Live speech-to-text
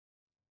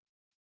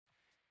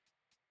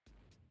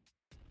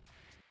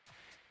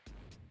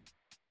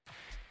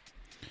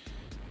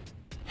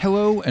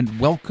Hello and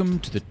welcome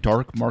to the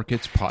Dark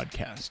Markets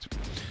Podcast.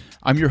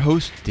 I'm your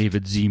host,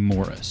 David Z.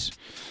 Morris.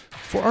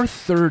 For our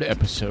third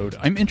episode,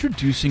 I'm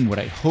introducing what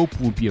I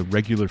hope will be a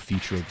regular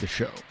feature of the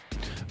show,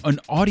 an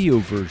audio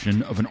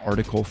version of an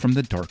article from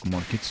the Dark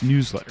Markets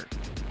newsletter.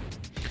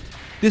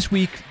 This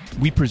week,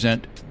 we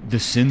present The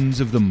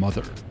Sins of the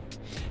Mother,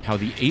 how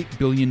the $8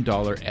 billion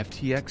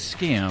FTX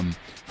scam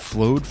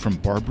flowed from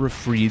Barbara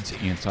Fried's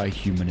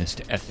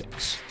anti-humanist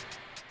ethics.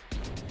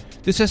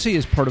 This essay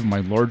is part of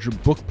my larger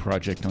book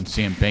project on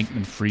Sam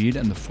Bankman-Fried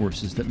and the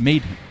forces that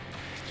made him.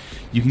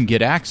 You can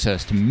get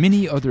access to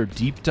many other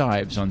deep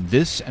dives on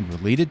this and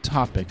related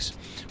topics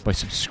by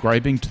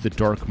subscribing to the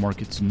Dark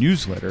Markets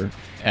newsletter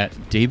at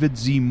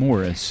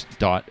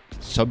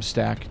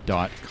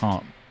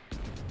davidzmorris.substack.com.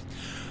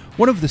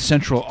 One of the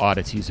central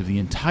oddities of the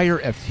entire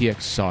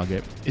FTX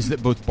saga is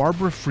that both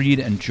Barbara Fried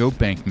and Joe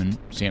Bankman,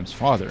 Sam's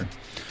father,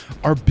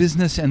 are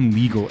business and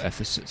legal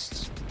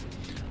ethicists.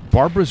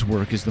 Barbara's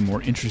work is the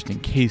more interesting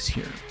case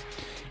here.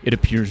 It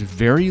appears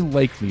very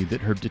likely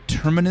that her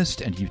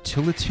determinist and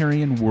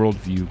utilitarian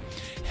worldview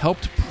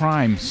helped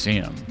prime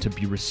Sam to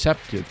be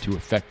receptive to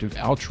effective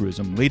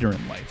altruism later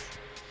in life,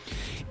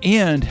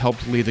 and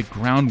helped lay the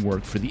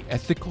groundwork for the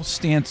ethical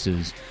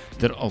stances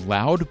that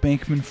allowed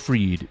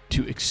Bankman-Fried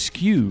to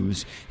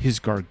excuse his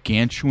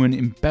gargantuan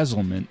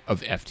embezzlement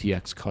of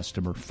FTX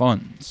customer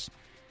funds.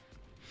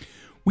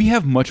 We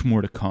have much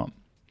more to come.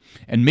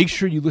 And make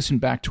sure you listen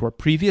back to our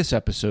previous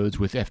episodes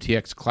with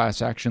FTX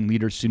class action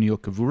leader Sunil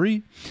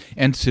Kavuri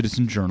and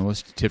citizen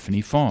journalist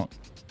Tiffany Fong.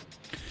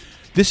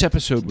 This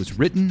episode was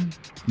written,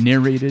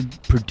 narrated,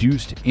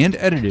 produced, and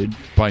edited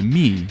by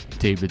me,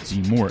 David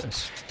Z.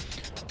 Morris.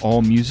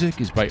 All music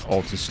is by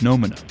Altus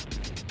Nomina.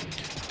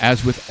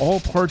 As with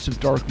all parts of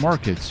Dark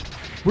Markets,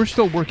 we're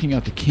still working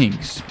out the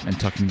kinks and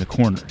tucking the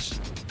corners.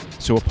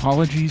 So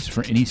apologies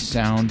for any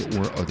sound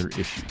or other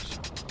issues.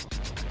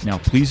 Now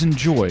please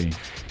enjoy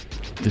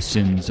The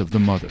Sins of the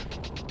Mother.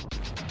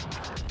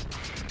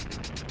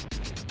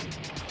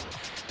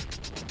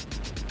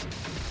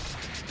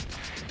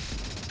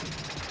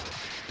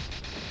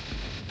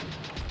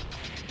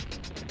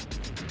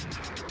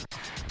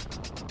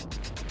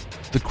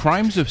 The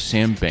crimes of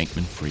Sam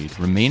Bankman-Fried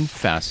remain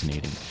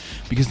fascinating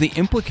because they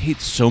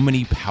implicate so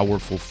many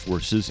powerful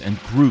forces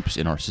and groups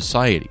in our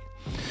society,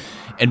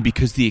 and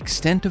because the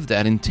extent of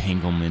that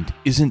entanglement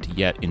isn't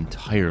yet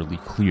entirely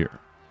clear.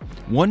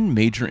 One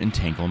major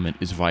entanglement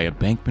is via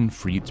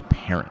Bankman-Fried's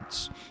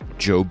parents,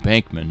 Joe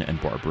Bankman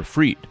and Barbara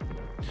Fried.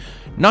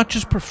 Not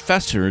just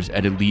professors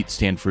at elite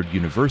Stanford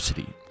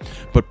University,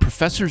 but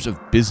professors of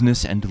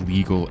business and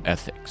legal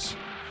ethics.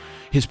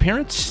 His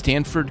parents'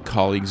 Stanford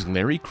colleagues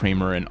Larry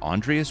Kramer and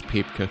Andreas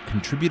Papke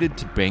contributed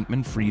to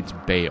Bankman-Fried's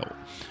bail,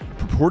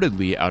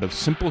 purportedly out of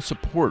simple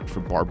support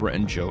for Barbara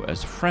and Joe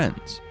as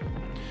friends.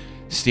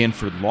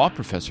 Stanford law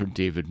professor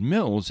David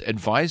Mills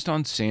advised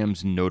on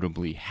Sam's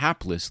notably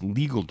hapless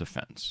legal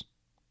defense.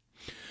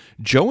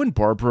 Joe and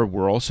Barbara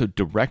were also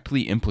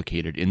directly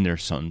implicated in their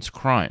son's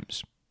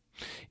crimes.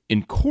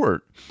 In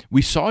court,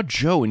 we saw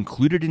Joe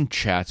included in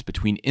chats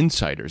between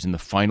insiders in the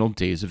final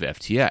days of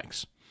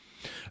FTX.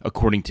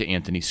 According to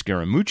Anthony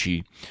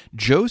Scaramucci,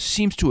 Joe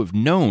seems to have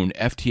known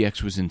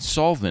FTX was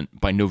insolvent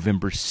by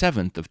November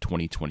 7th of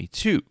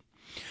 2022.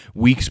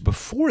 Weeks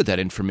before that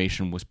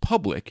information was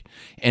public,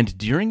 and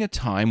during a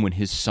time when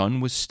his son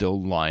was still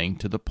lying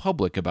to the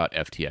public about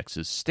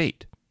FTX's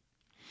state.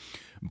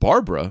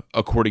 Barbara,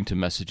 according to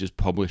messages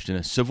published in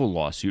a civil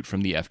lawsuit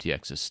from the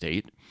FTX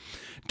estate,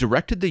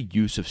 directed the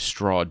use of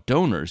straw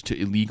donors to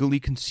illegally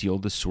conceal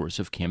the source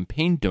of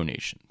campaign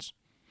donations.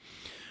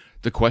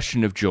 The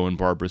question of Joe and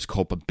Barbara's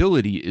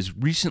culpability is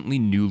recently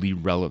newly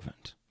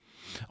relevant.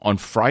 On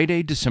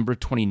Friday, December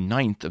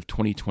 29th of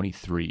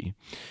 2023,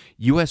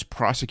 U.S.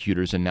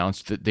 prosecutors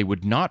announced that they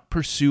would not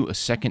pursue a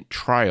second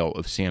trial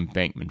of Sam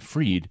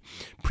Bankman-Fried,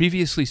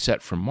 previously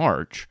set for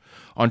March,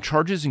 on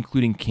charges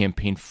including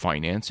campaign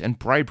finance and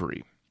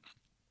bribery.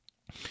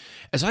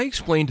 As I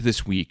explained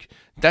this week,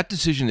 that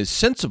decision is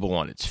sensible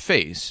on its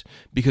face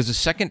because a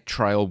second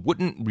trial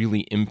wouldn't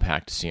really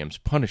impact Sam's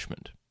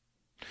punishment.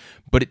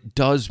 But it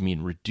does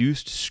mean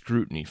reduced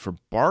scrutiny for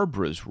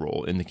Barbara's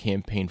role in the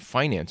campaign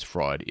finance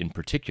fraud in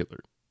particular.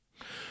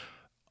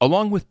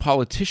 Along with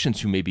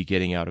politicians who may be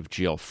getting out of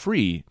jail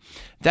free,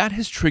 that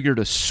has triggered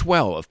a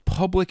swell of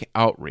public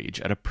outrage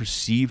at a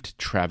perceived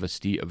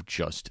travesty of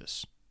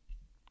justice.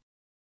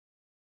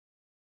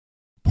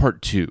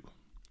 Part 2.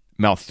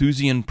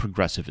 Malthusian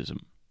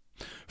Progressivism.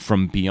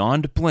 From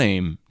Beyond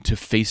Blame to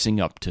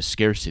Facing Up to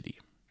Scarcity.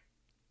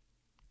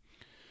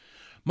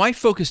 My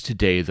focus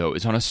today, though,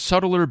 is on a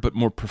subtler but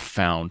more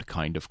profound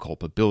kind of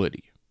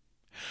culpability.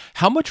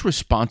 How much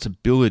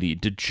responsibility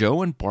did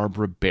Joe and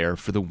Barbara bear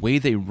for the way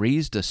they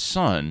raised a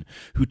son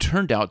who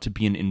turned out to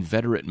be an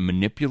inveterate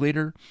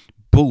manipulator,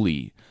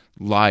 bully,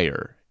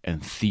 liar,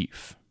 and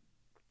thief?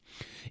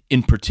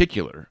 In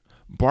particular,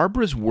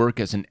 Barbara's work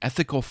as an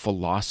ethical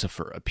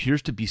philosopher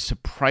appears to be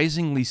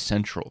surprisingly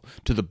central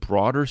to the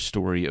broader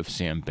story of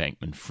Sam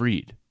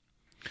Bankman-Fried.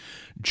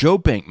 Joe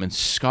Bankman's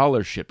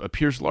scholarship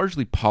appears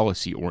largely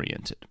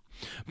policy-oriented,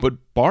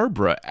 But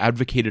Barbara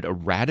advocated a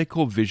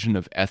radical vision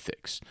of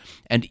ethics,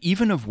 and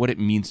even of what it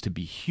means to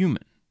be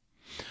human.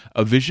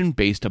 A vision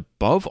based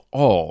above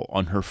all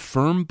on her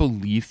firm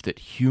belief that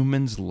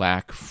humans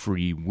lack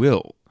free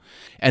will,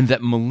 and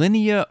that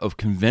millennia of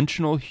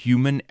conventional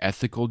human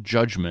ethical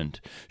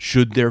judgment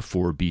should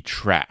therefore be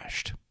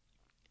trashed.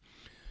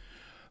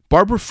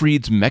 Barbara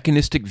Fried's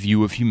mechanistic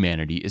view of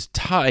humanity is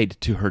tied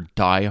to her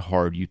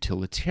die-hard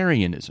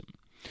utilitarianism,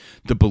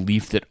 the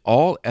belief that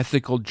all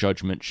ethical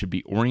judgment should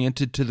be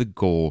oriented to the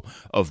goal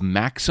of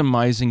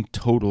maximizing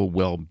total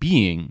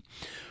well-being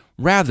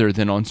rather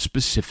than on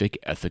specific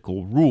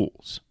ethical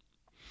rules.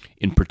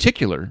 In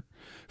particular,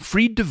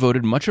 Fried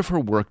devoted much of her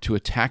work to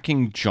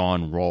attacking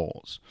John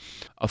Rawls,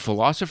 a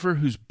philosopher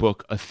whose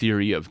book A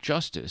Theory of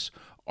Justice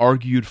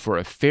argued for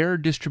a fair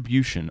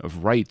distribution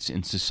of rights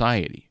in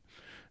society.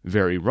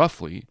 Very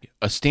roughly,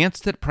 a stance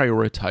that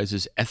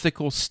prioritizes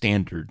ethical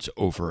standards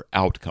over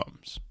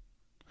outcomes.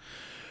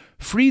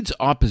 Fried's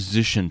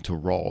opposition to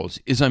Rawls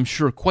is, I'm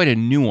sure, quite a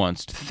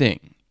nuanced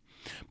thing,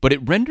 but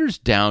it renders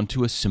down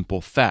to a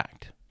simple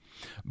fact.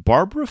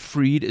 Barbara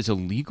Fried is a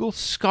legal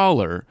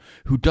scholar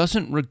who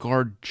doesn't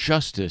regard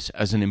justice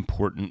as an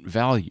important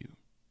value,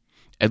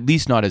 at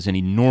least not as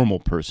any normal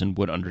person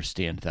would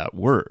understand that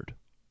word.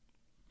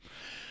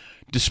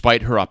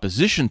 Despite her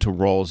opposition to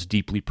Rawls'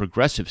 deeply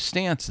progressive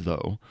stance,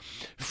 though,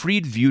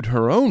 Fried viewed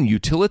her own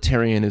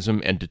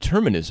utilitarianism and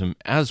determinism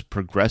as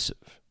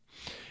progressive.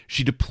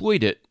 She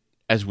deployed it,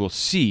 as we'll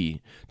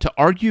see, to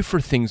argue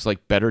for things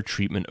like better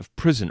treatment of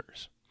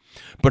prisoners.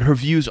 But her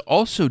views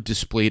also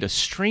displayed a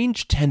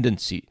strange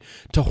tendency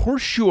to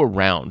horseshoe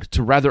around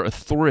to rather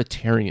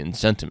authoritarian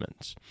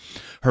sentiments.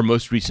 Her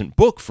most recent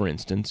book, for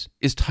instance,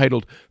 is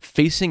titled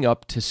Facing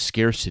Up to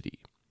Scarcity,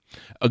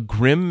 a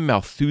grim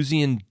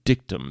Malthusian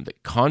dictum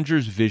that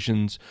conjures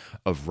visions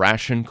of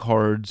ration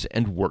cards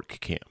and work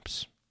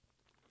camps.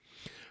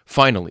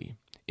 Finally,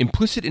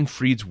 implicit in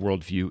Fried's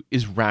worldview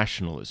is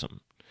rationalism,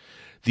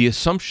 the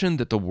assumption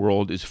that the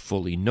world is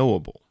fully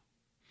knowable.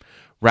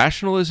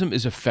 Rationalism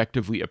is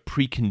effectively a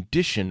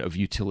precondition of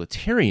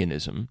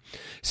utilitarianism,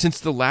 since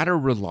the latter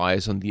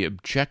relies on the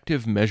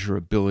objective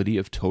measurability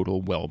of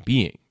total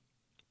well-being.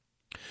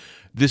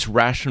 This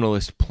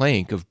rationalist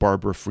plank of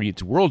Barbara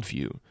Fried's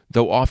worldview,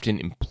 though often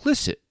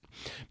implicit,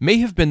 may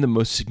have been the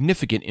most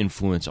significant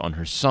influence on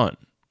her son.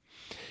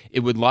 It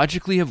would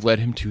logically have led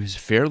him to his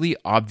fairly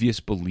obvious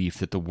belief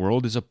that the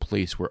world is a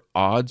place where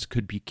odds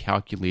could be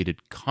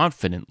calculated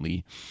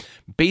confidently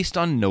based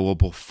on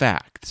knowable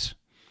facts.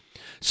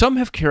 Some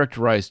have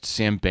characterized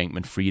Sam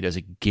Bankman-Fried as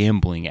a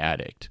gambling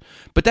addict,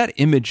 but that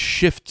image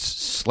shifts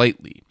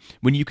slightly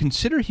when you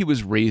consider he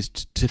was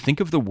raised to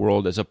think of the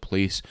world as a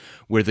place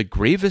where the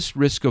gravest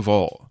risk of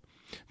all,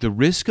 the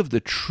risk of the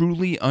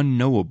truly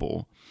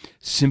unknowable,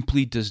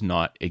 simply does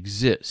not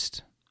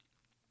exist.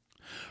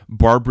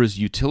 Barbara's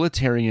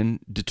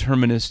utilitarian,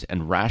 determinist,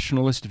 and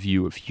rationalist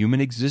view of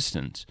human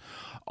existence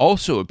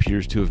also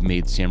appears to have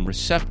made Sam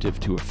receptive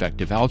to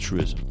effective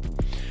altruism,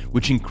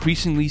 which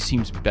increasingly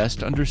seems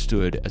best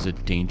understood as a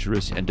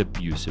dangerous and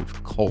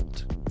abusive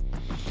cult.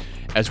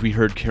 As we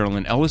heard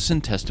Carolyn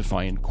Ellison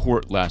testify in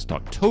court last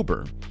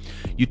October,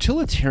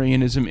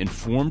 utilitarianism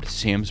informed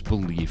Sam's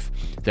belief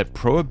that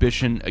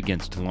prohibition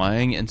against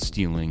lying and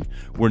stealing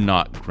were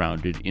not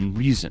grounded in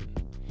reason,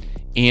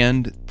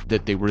 and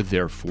that they were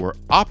therefore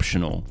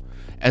optional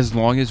as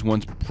long as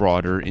one's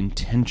broader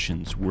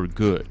intentions were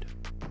good.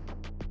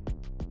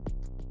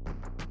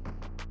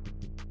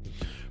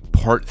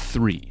 Part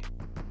 3.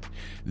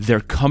 They're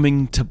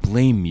coming to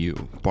blame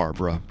you,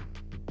 Barbara.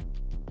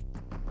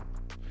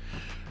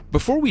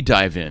 Before we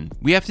dive in,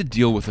 we have to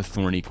deal with a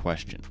thorny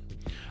question.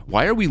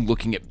 Why are we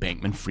looking at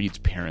Bankman-Fried's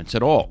parents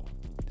at all?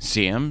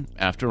 Sam,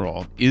 after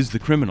all, is the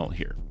criminal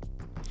here.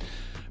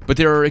 But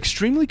there are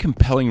extremely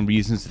compelling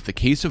reasons that the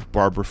case of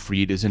Barbara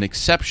Fried is an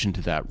exception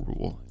to that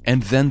rule,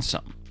 and then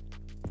some.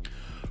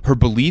 Her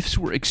beliefs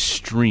were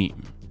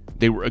extreme.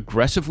 They were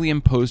aggressively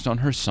imposed on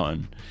her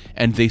son,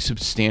 and they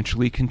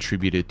substantially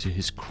contributed to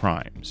his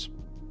crimes.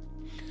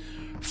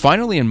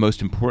 Finally, and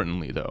most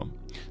importantly, though,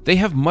 they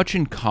have much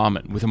in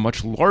common with a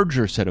much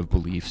larger set of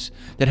beliefs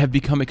that have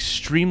become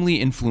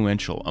extremely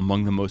influential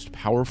among the most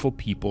powerful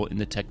people in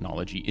the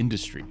technology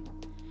industry.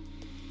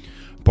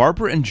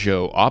 Barbara and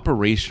Joe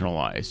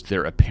operationalized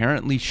their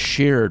apparently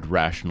shared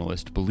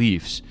rationalist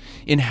beliefs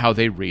in how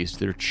they raised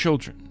their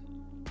children.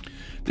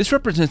 This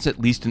represents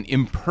at least an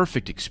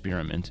imperfect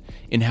experiment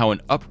in how an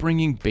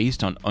upbringing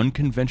based on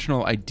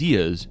unconventional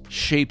ideas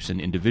shapes an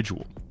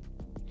individual.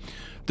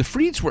 The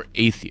Frieds were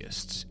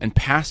atheists and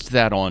passed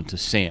that on to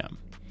Sam,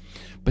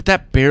 but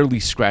that barely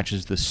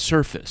scratches the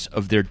surface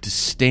of their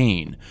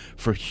disdain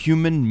for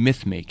human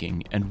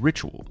myth-making and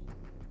ritual.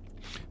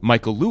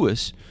 Michael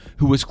Lewis,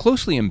 who was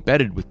closely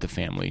embedded with the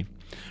family,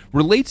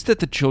 relates that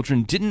the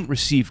children didn't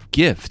receive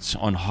gifts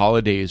on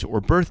holidays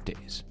or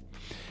birthdays.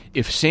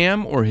 If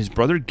Sam or his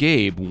brother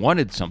Gabe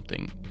wanted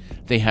something,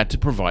 they had to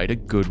provide a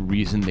good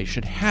reason they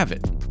should have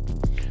it.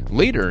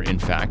 Later, in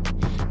fact,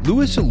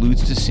 Lewis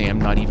alludes to Sam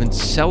not even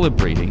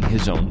celebrating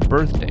his own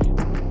birthday.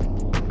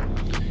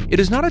 It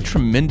is not a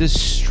tremendous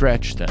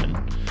stretch,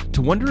 then,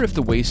 to wonder if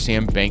the way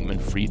Sam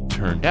Bankman-Fried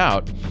turned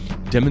out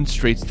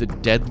demonstrates the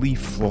deadly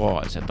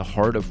flaws at the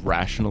heart of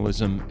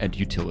rationalism and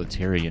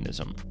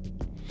utilitarianism.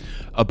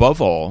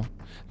 Above all,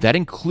 that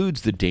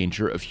includes the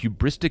danger of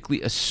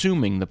hubristically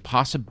assuming the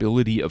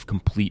possibility of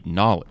complete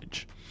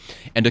knowledge,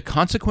 and a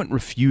consequent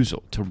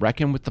refusal to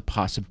reckon with the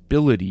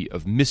possibility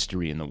of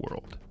mystery in the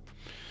world.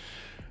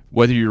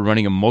 Whether you're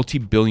running a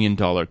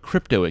multi-billion-dollar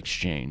crypto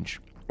exchange,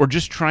 or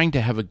just trying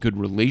to have a good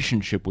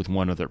relationship with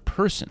one other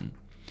person,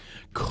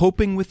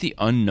 coping with the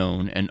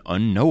unknown and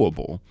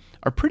unknowable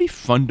are pretty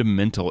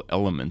fundamental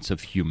elements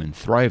of human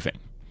thriving.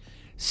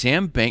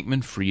 Sam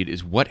Bankman-Fried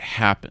is what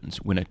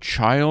happens when a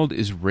child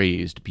is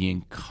raised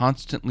being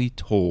constantly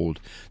told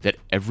that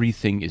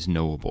everything is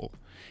knowable,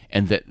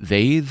 and that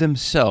they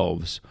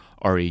themselves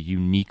are a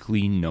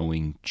uniquely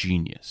knowing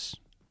genius.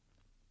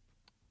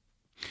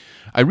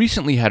 I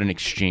recently had an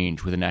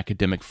exchange with an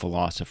academic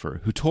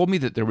philosopher who told me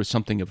that there was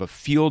something of a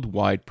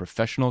field-wide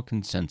professional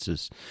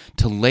consensus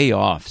to lay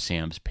off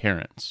Sam's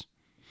parents.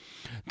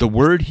 The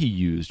word he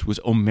used was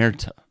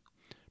omerta.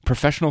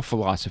 Professional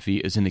philosophy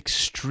is an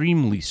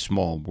extremely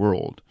small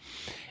world,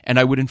 and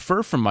I would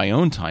infer from my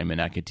own time in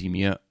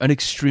academia, an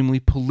extremely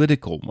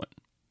political one.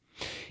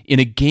 In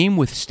a game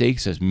with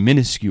stakes as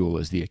minuscule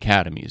as the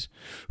academies,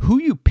 who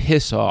you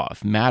piss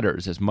off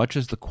matters as much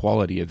as the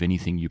quality of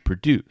anything you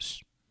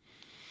produce.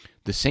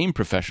 The same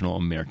professional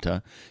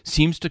omerta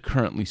seems to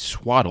currently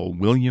swaddle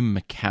William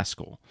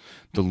McCaskill,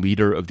 the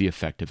leader of the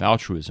effective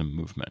altruism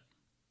movement.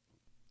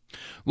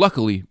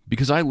 Luckily,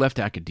 because I left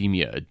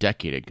academia a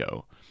decade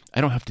ago,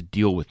 I don't have to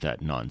deal with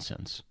that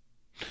nonsense.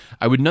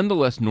 I would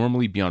nonetheless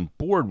normally be on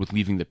board with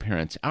leaving the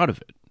parents out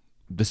of it.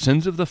 The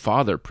sins of the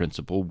father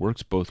principle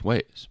works both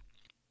ways.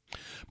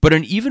 But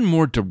an even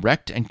more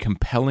direct and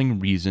compelling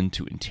reason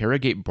to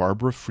interrogate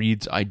Barbara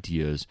Fried's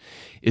ideas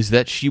is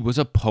that she was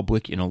a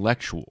public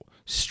intellectual,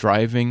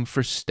 striving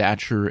for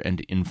stature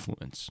and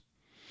influence.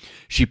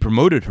 She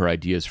promoted her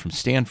ideas from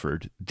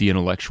Stanford, the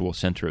intellectual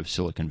center of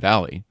Silicon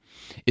Valley,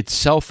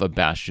 itself a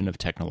bastion of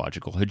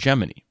technological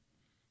hegemony.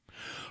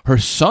 Her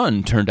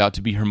son turned out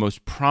to be her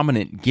most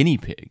prominent guinea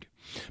pig,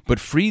 but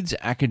Fried's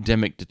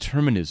academic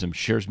determinism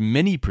shares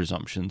many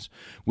presumptions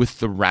with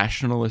the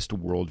rationalist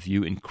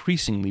worldview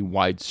increasingly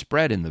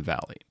widespread in the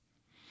Valley.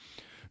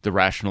 The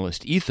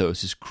rationalist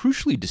ethos is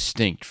crucially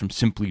distinct from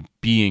simply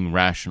being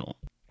rational.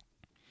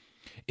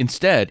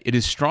 Instead, it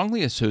is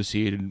strongly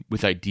associated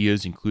with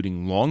ideas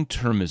including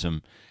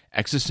long-termism,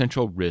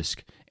 existential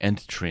risk, and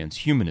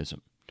transhumanism,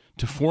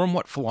 to form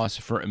what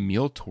philosopher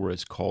Emil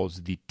Torres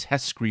calls the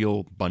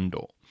TESCREAL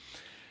bundle,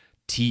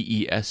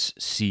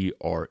 TESCREAL,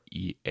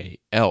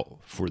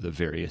 for the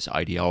various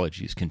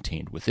ideologies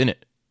contained within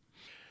it.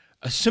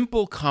 A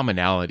simple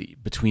commonality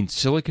between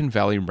Silicon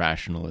Valley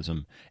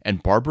rationalism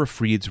and Barbara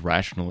Fried's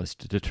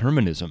rationalist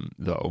determinism,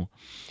 though,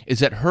 is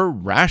that her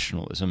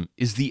rationalism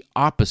is the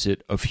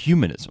opposite of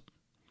humanism.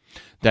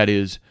 That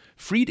is,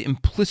 Fried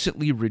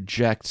implicitly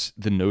rejects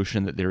the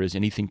notion that there is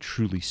anything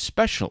truly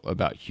special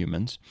about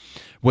humans,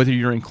 whether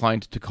you're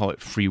inclined to call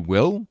it free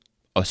will,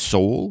 a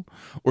soul,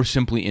 or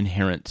simply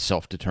inherent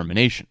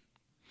self-determination.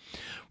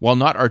 While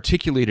not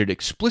articulated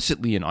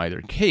explicitly in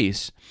either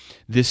case,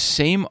 this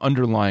same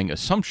underlying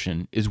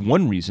assumption is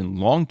one reason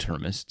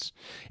long-termists,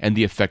 and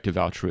the effective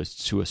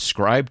altruists who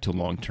ascribe to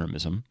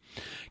long-termism,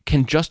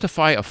 can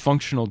justify a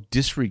functional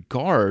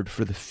disregard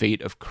for the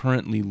fate of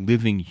currently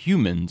living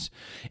humans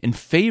in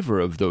favor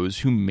of those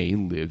who may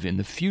live in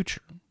the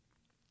future.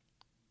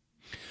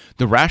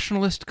 The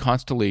rationalist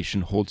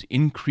constellation holds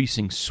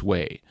increasing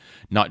sway,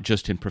 not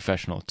just in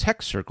professional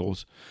tech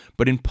circles,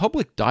 but in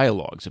public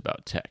dialogues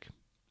about tech.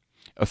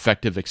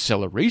 Effective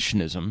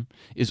accelerationism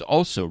is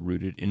also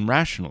rooted in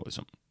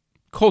rationalism,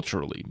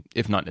 culturally,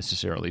 if not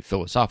necessarily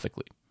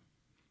philosophically.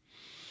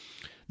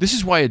 This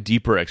is why a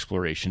deeper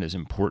exploration is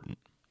important.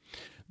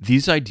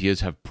 These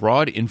ideas have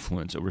broad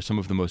influence over some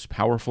of the most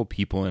powerful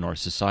people in our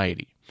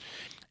society,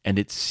 and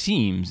it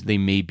seems they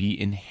may be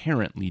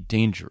inherently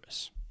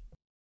dangerous.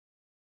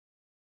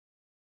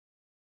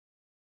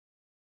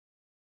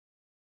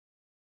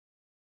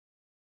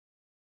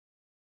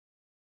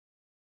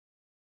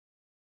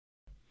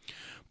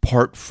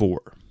 Part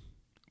 4.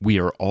 We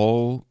are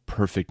all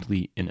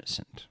perfectly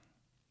innocent.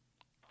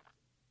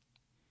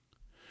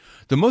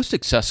 The most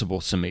accessible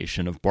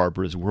summation of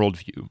Barbara's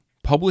worldview,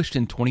 published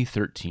in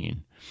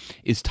 2013,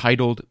 is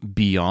titled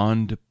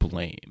Beyond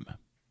Blame.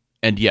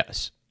 And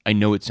yes, I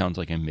know it sounds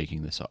like I'm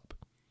making this up.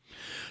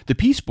 The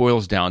piece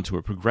boils down to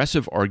a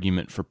progressive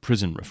argument for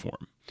prison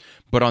reform,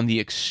 but on the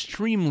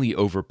extremely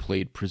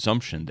overplayed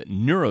presumption that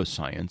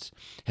neuroscience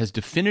has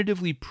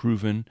definitively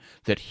proven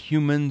that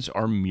humans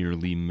are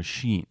merely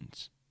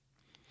machines.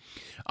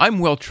 I'm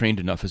well trained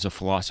enough as a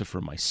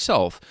philosopher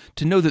myself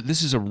to know that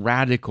this is a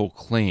radical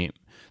claim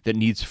that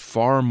needs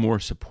far more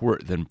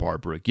support than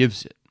Barbara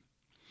gives it.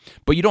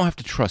 But you don't have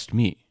to trust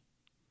me.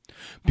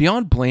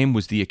 Beyond Blame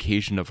was the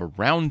occasion of a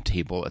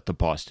roundtable at the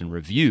Boston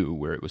Review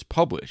where it was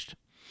published,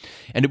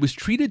 and it was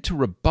treated to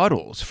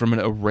rebuttals from an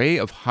array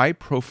of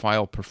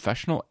high-profile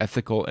professional,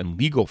 ethical, and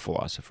legal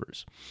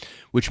philosophers,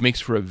 which makes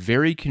for a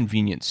very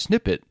convenient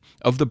snippet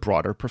of the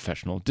broader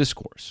professional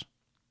discourse.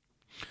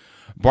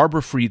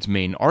 Barbara Fried's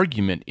main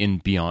argument in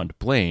Beyond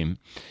Blame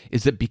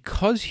is that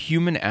because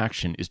human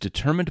action is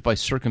determined by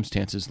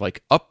circumstances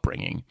like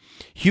upbringing,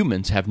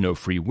 humans have no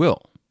free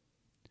will.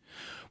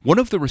 One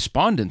of the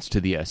respondents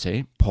to the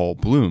essay, Paul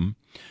Bloom,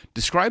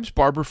 describes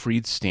Barbara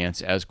Fried's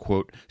stance as,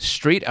 quote,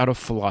 straight out of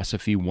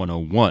Philosophy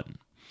 101.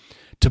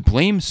 To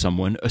blame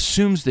someone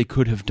assumes they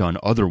could have done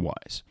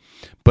otherwise,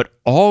 but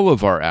all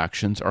of our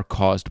actions are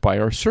caused by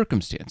our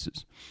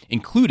circumstances,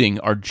 including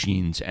our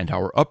genes and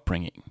our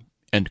upbringing,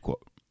 end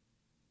quote.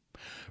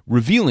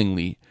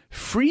 Revealingly,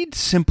 Fried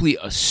simply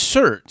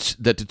asserts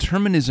that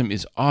determinism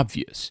is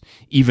obvious,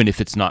 even if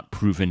it's not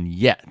proven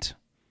yet.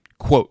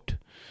 Quote,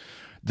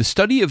 the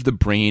study of the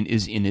brain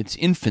is in its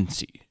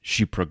infancy,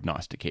 she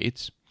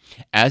prognosticates.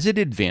 As it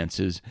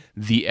advances,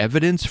 the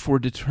evidence for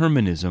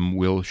determinism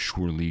will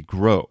surely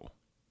grow.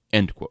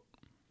 End quote.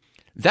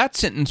 That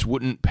sentence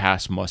wouldn't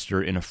pass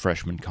muster in a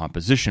freshman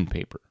composition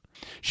paper.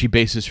 She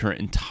bases her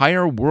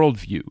entire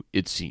worldview,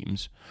 it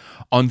seems,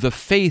 on the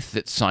faith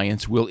that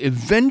science will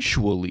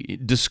eventually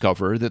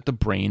discover that the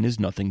brain is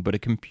nothing but a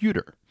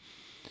computer.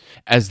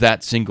 As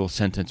that single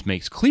sentence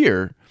makes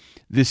clear,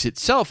 this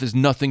itself is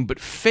nothing but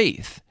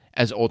faith,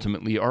 as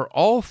ultimately are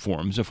all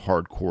forms of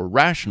hardcore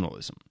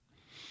rationalism.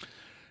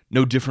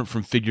 No different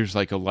from figures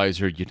like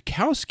Eliezer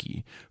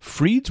Yudkowsky,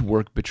 Fried's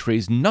work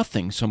betrays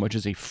nothing so much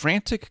as a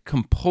frantic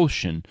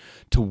compulsion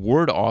to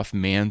ward off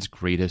man's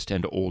greatest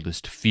and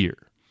oldest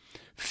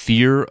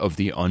fear of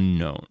the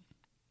unknown.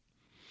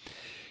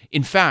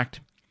 In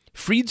fact,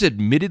 Fried's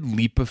admitted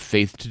leap of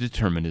faith to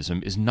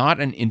determinism is not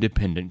an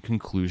independent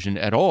conclusion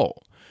at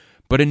all,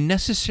 but a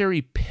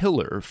necessary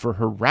pillar for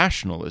her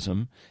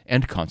rationalism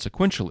and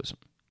consequentialism.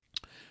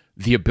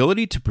 The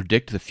ability to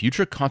predict the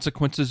future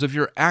consequences of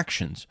your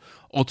actions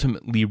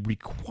ultimately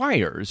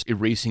requires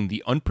erasing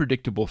the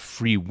unpredictable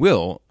free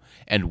will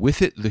and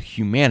with it the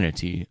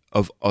humanity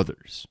of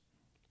others.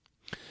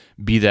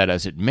 Be that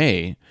as it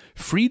may,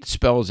 Fried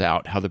spells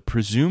out how the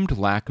presumed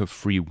lack of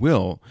free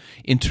will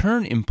in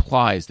turn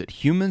implies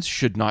that humans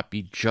should not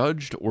be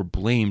judged or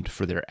blamed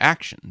for their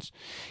actions,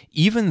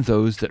 even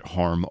those that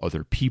harm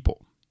other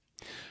people.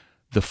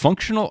 The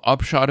functional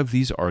upshot of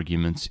these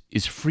arguments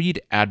is Fried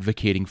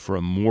advocating for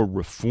a more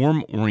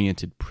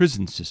reform-oriented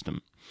prison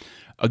system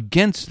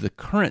against the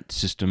current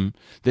system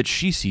that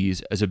she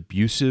sees as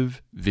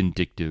abusive,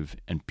 vindictive,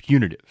 and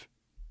punitive.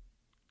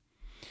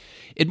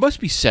 It must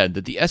be said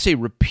that the essay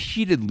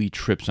repeatedly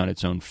trips on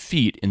its own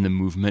feet in the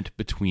movement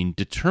between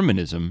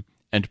determinism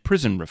and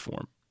prison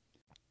reform.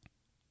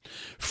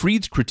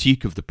 Fried's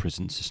critique of the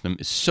prison system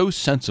is so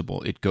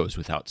sensible it goes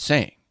without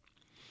saying.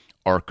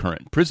 Our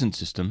current prison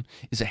system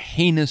is a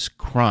heinous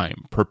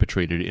crime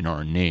perpetrated in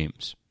our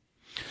names.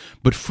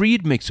 But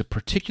Fried makes a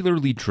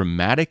particularly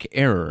dramatic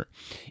error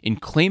in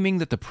claiming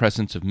that the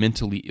presence of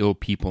mentally ill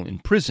people in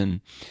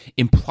prison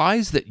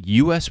implies that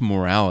U.S.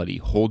 morality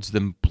holds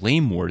them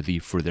blameworthy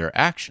for their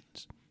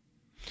actions.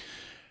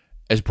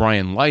 As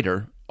Brian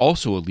Leiter,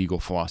 also a legal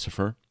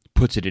philosopher,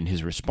 puts it in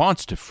his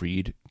response to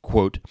Fried,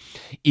 quote,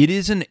 "It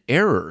is an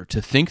error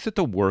to think that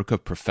the work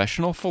of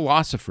professional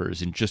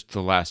philosophers in just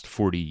the last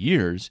 40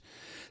 years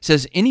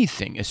says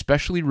anything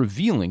especially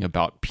revealing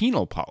about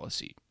penal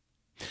policy.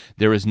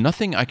 There is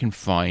nothing I can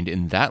find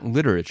in that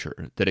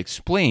literature that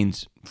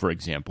explains, for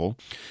example,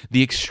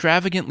 the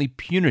extravagantly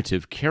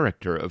punitive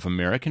character of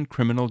American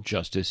criminal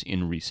justice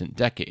in recent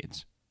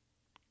decades."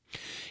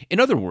 In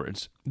other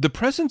words, the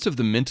presence of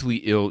the mentally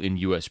ill in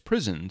U.S.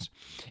 prisons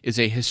is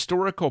a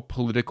historical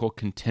political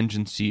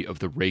contingency of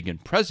the Reagan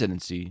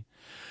presidency,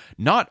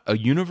 not a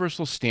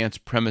universal stance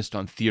premised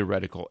on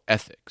theoretical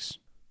ethics.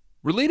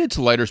 Related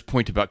to Leiter's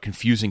point about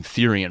confusing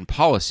theory and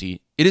policy,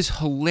 it is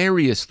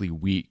hilariously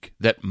weak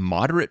that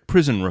moderate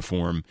prison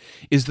reform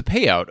is the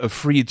payout of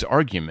Fried's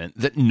argument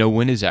that no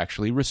one is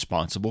actually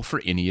responsible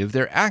for any of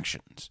their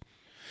actions.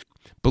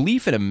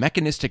 Belief in a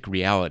mechanistic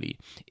reality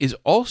is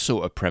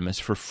also a premise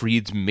for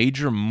Fried's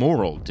major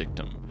moral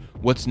dictum,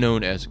 what's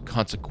known as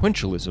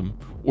consequentialism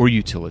or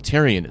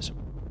utilitarianism.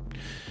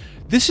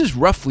 This is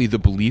roughly the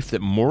belief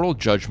that moral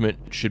judgment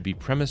should be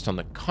premised on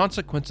the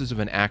consequences of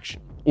an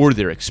action, or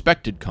their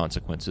expected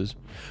consequences,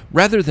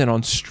 rather than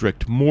on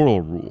strict moral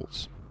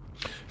rules.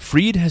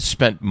 Fried has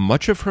spent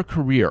much of her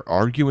career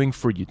arguing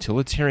for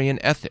utilitarian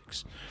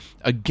ethics,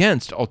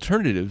 against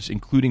alternatives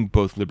including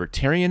both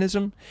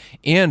libertarianism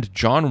and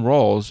John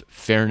Rawls'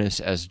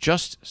 fairness as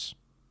justice.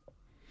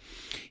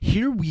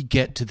 Here we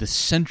get to the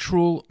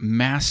central,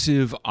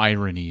 massive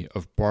irony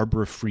of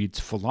Barbara Fried's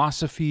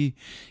philosophy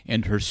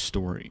and her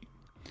story.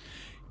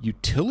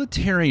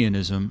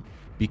 Utilitarianism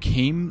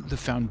became the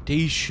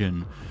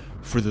foundation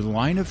for the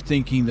line of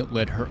thinking that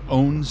led her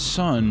own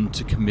son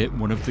to commit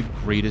one of the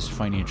greatest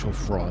financial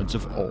frauds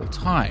of all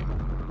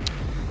time.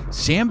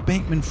 Sam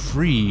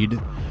Bankman-Fried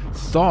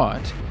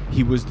thought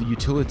he was the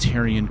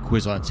utilitarian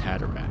Kwisatz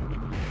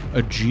Haderach,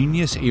 a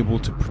genius able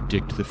to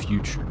predict the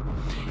future,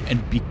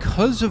 And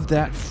because of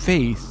that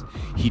faith,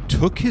 he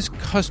took his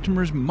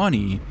customers'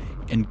 money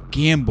and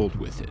gambled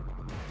with it.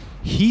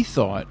 He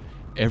thought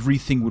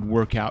everything would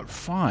work out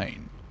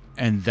fine,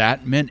 and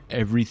that meant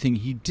everything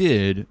he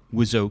did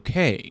was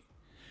okay,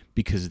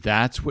 because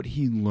that's what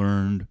he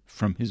learned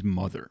from his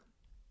mother.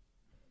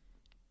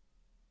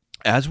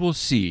 As we'll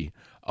see,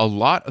 a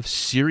lot of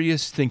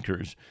serious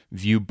thinkers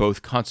view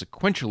both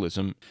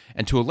consequentialism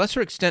and, to a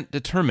lesser extent,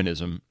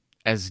 determinism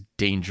as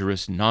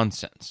dangerous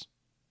nonsense.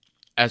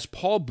 As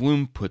Paul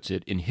Bloom puts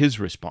it in his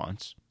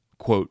response,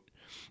 quote,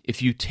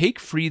 "If you take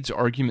Freed's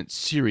argument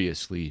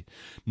seriously,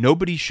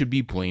 nobody should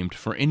be blamed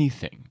for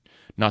anything,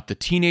 not the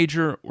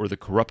teenager or the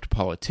corrupt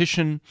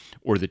politician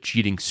or the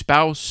cheating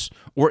spouse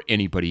or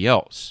anybody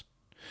else.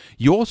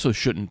 You also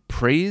shouldn't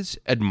praise,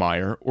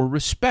 admire, or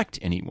respect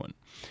anyone,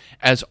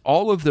 as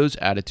all of those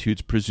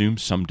attitudes presume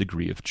some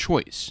degree of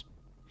choice.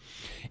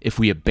 If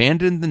we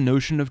abandon the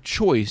notion of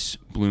choice,"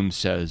 Bloom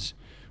says,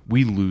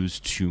 "we lose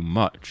too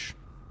much."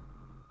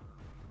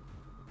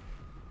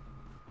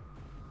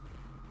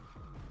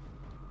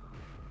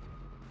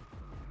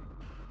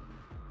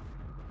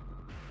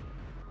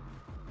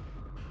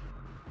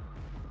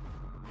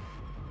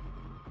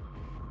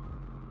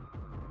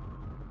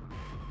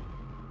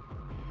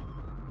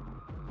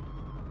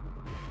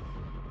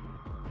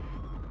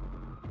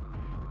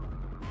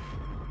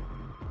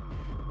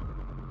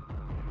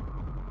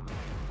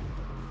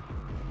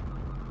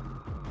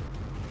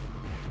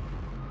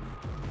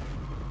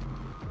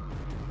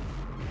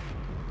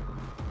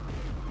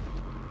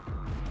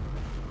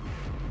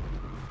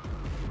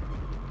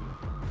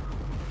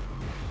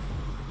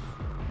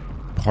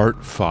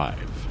 Part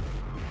 5.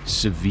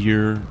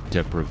 Severe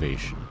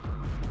Deprivation.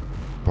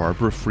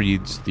 Barbara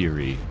Freed's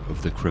Theory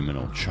of the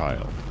Criminal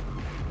Child.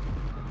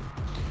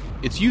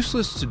 It's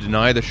useless to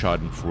deny the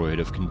Schadenfreude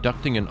of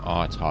conducting an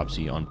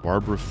autopsy on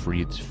Barbara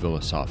Freed's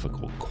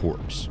philosophical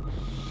corpse.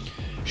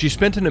 She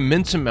spent an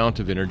immense amount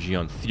of energy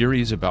on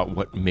theories about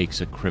what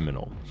makes a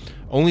criminal,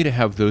 only to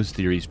have those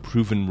theories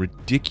proven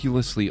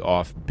ridiculously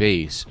off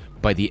base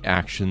by the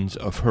actions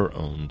of her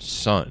own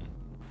son.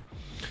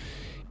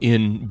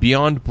 In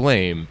Beyond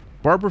Blame,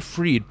 Barbara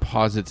Freed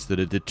posits that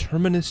a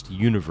determinist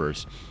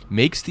universe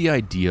makes the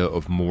idea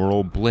of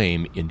moral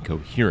blame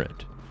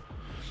incoherent.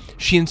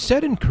 She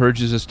instead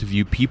encourages us to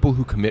view people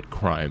who commit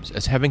crimes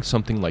as having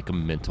something like a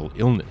mental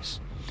illness.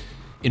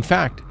 In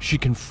fact, she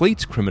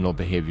conflates criminal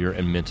behavior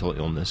and mental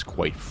illness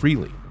quite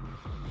freely.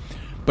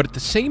 But at the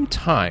same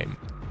time,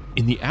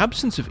 in the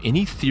absence of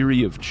any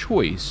theory of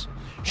choice,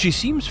 she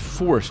seems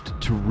forced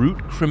to root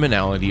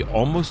criminality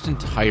almost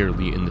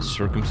entirely in the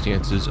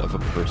circumstances of a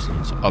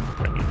person's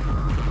upbringing.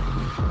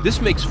 This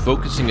makes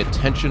focusing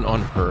attention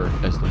on her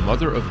as the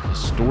mother of a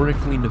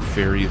historically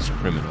nefarious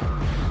criminal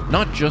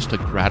not just a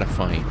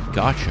gratifying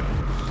gotcha,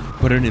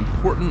 but an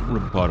important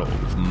rebuttal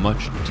with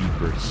much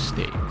deeper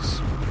stakes.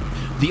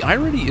 The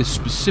irony is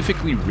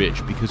specifically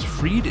rich because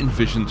Freed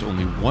envisions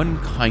only one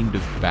kind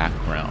of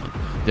background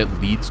that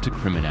leads to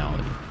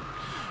criminality: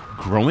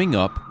 growing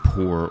up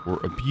poor or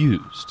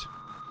abused.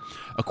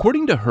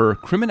 According to her,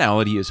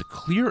 criminality is a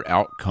clear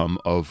outcome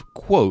of,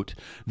 quote,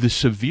 "the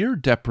severe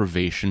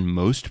deprivation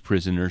most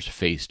prisoners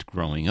faced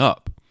growing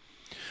up,"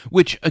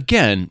 which,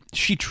 again,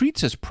 she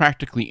treats as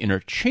practically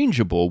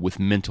interchangeable with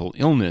mental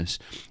illness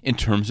in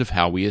terms of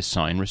how we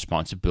assign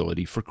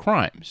responsibility for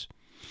crimes.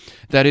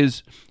 That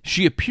is,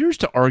 she appears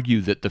to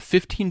argue that the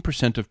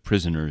 15% of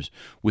prisoners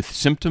with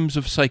symptoms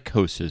of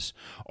psychosis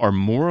are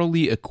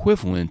morally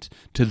equivalent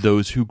to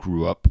those who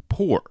grew up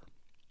poor.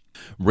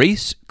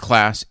 Race,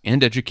 class,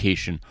 and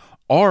education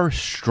are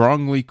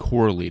strongly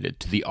correlated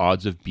to the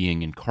odds of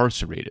being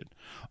incarcerated,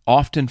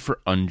 often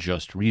for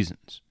unjust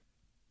reasons.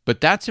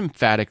 But that's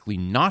emphatically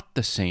not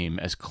the same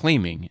as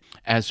claiming,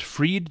 as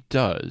Freed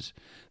does,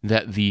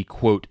 that the,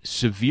 quote,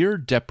 "severe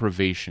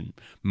deprivation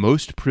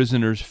most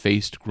prisoners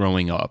faced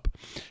growing up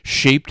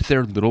shaped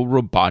their little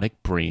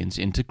robotic brains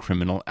into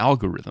criminal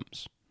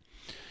algorithms."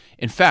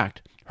 In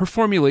fact, her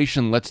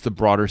formulation lets the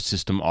broader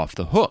system off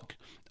the hook.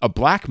 A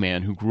black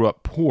man who grew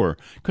up poor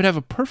could have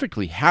a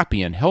perfectly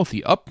happy and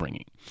healthy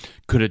upbringing,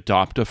 could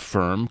adopt a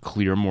firm,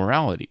 clear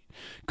morality,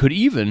 could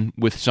even,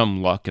 with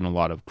some luck and a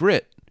lot of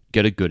grit,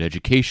 get a good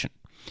education.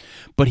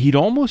 But he'd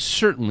almost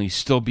certainly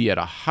still be at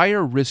a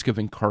higher risk of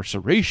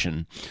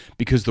incarceration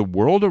because the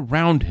world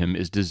around him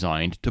is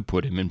designed to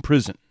put him in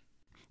prison.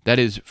 That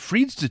is,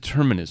 Freed's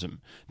determinism,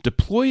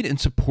 deployed in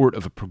support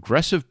of a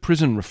progressive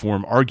prison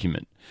reform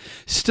argument,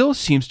 still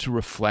seems to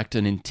reflect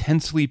an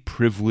intensely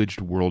privileged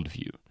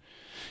worldview.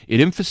 It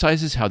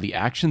emphasizes how the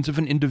actions of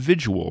an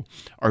individual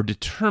are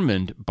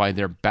determined by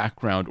their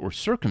background or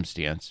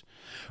circumstance,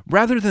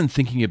 rather than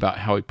thinking about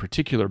how a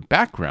particular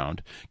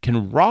background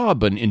can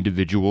rob an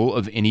individual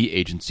of any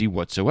agency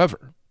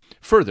whatsoever.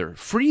 Further,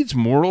 Freed's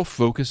moral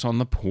focus on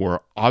the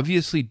poor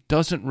obviously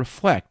doesn't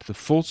reflect the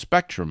full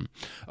spectrum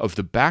of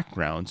the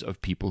backgrounds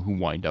of people who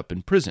wind up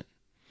in prison.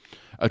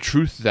 A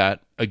truth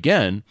that,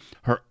 again,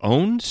 her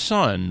own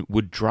son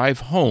would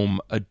drive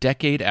home a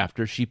decade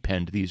after she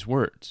penned these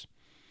words.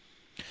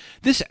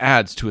 This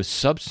adds to a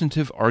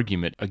substantive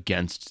argument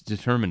against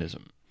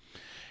determinism.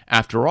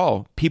 After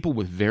all, people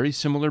with very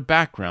similar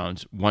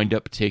backgrounds wind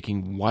up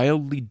taking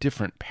wildly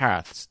different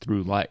paths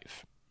through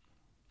life.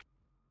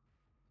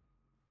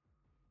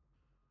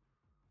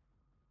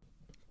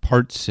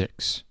 Part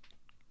 6.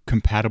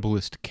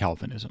 Compatibilist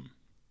Calvinism.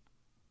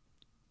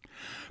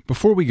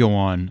 Before we go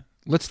on,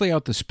 let's lay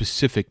out the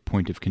specific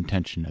point of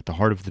contention at the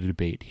heart of the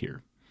debate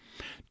here.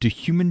 Do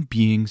human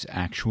beings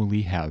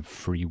actually have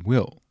free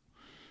will?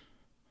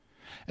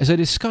 As I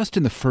discussed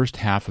in the first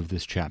half of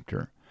this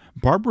chapter,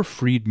 Barbara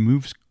Fried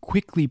moves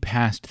quickly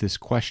past this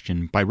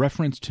question by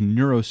reference to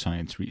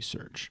neuroscience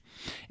research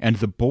and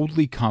the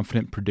boldly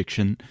confident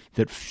prediction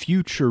that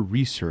future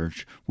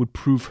research would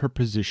prove her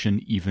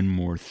position even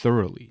more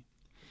thoroughly.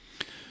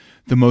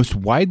 The most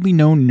widely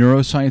known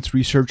neuroscience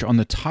research on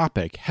the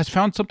topic has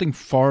found something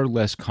far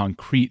less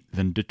concrete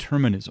than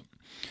determinism.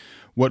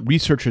 What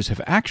researchers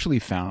have actually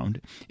found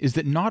is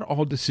that not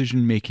all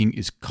decision-making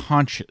is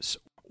conscious,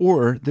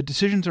 or that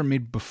decisions are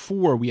made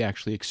before we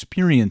actually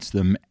experience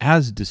them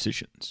as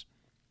decisions.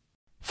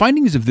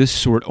 Findings of this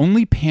sort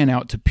only pan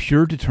out to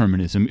pure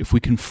determinism if we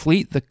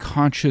conflate the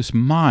conscious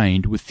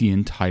mind with the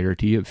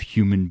entirety of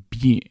human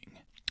being.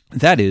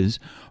 That is,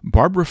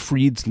 Barbara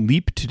Fried's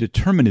leap to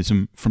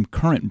determinism from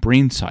current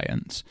brain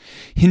science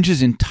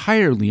hinges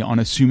entirely on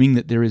assuming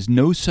that there is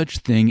no such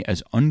thing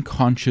as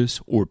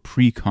unconscious or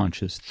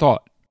preconscious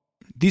thought.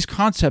 These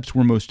concepts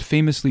were most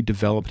famously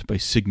developed by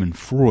Sigmund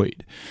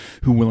Freud,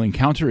 who we'll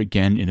encounter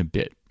again in a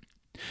bit.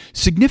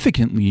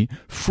 Significantly,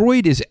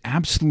 Freud is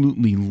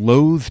absolutely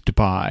loathed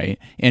by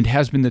and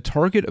has been the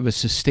target of a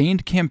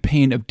sustained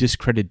campaign of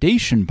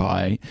discreditation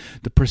by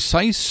the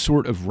precise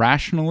sort of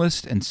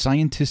rationalist and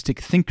scientistic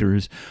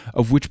thinkers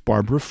of which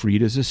Barbara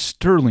Fried is a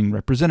sterling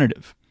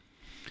representative.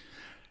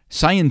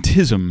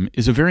 Scientism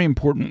is a very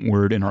important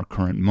word in our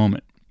current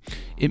moment.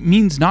 It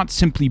means not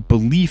simply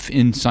belief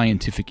in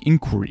scientific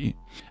inquiry,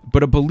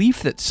 but a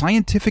belief that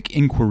scientific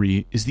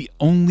inquiry is the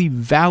only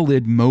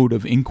valid mode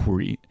of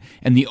inquiry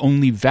and the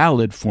only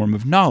valid form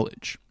of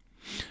knowledge.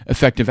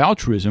 Effective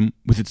altruism,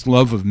 with its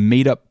love of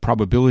made-up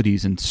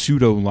probabilities and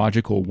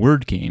pseudo-logical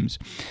word games,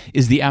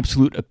 is the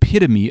absolute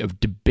epitome of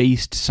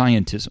debased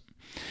scientism,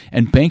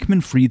 and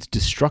Bankman-Fried's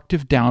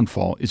destructive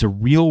downfall is a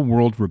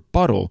real-world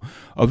rebuttal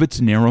of its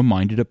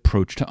narrow-minded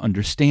approach to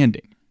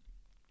understanding.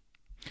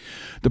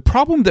 The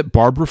problem that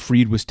Barbara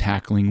Fried was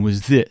tackling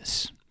was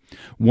this.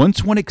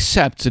 Once one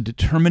accepts a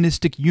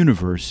deterministic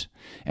universe,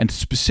 and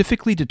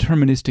specifically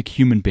deterministic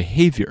human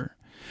behavior,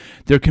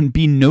 there can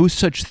be no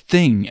such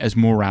thing as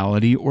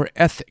morality or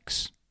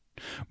ethics.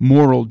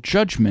 Moral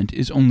judgment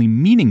is only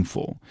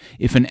meaningful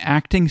if an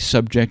acting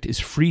subject is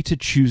free to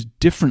choose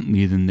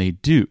differently than they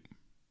do.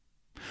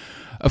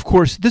 Of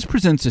course, this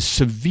presents a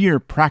severe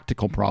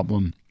practical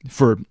problem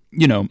for,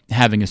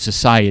 having a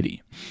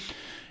society.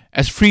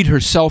 As Fried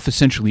herself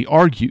essentially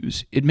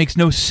argues, it makes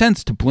no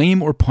sense to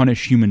blame or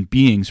punish human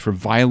beings for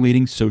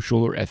violating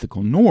social or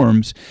ethical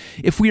norms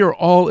if we are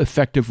all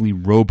effectively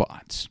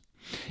robots.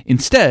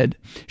 Instead,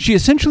 she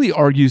essentially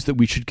argues that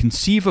we should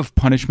conceive of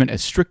punishment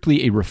as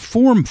strictly a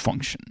reform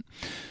function.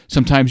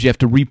 Sometimes you have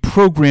to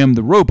reprogram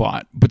the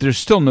robot, but there's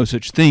still no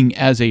such thing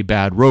as a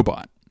bad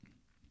robot.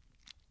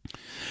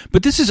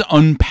 But this is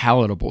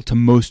unpalatable to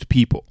most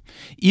people,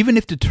 even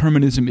if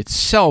determinism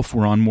itself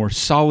were on more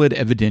solid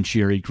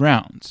evidentiary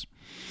grounds.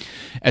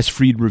 As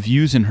Fried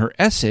reviews in her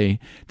essay,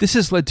 this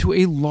has led to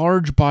a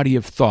large body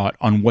of thought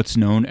on what's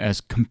known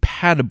as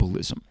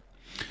compatibilism,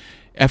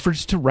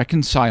 efforts to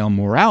reconcile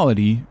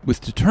morality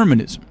with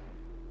determinism.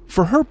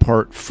 For her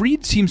part,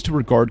 Fried seems to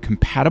regard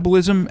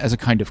compatibilism as a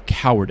kind of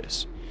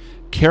cowardice,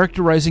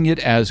 characterizing it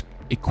as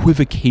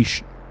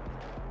equivocation.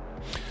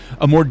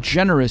 A more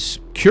generous,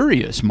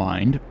 curious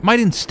mind might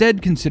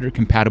instead consider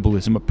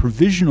compatibilism a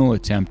provisional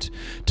attempt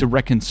to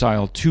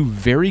reconcile two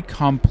very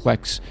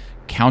complex,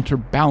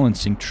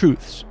 counterbalancing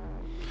truths.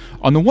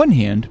 On the one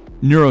hand,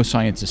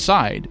 neuroscience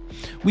aside,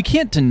 we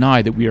can't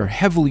deny that we are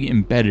heavily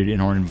embedded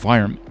in our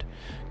environment,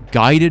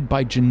 guided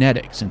by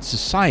genetics and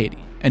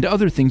society and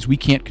other things we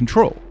can't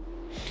control.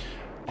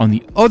 On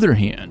the other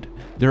hand,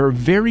 there are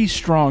very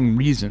strong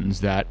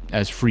reasons that,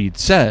 as Fried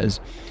says,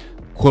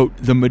 quote,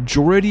 the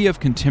majority of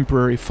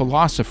contemporary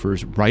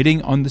philosophers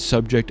writing on the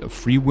subject of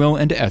free will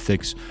and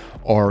ethics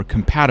are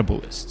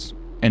compatibilists,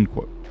 end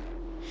quote.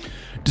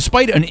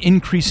 Despite an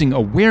increasing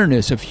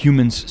awareness of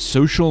humans'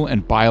 social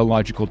and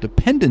biological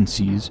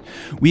dependencies,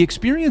 we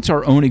experience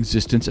our own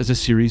existence as a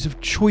series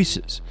of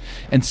choices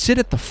and sit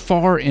at the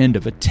far end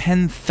of a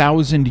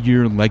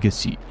 10,000-year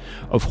legacy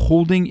of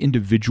holding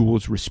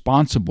individuals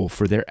responsible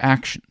for their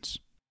actions.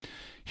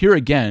 Here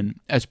again,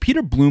 as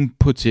Peter Bloom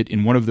puts it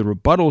in one of the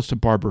rebuttals to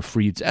Barbara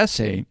Fried's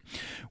essay,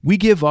 we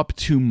give up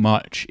too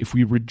much if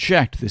we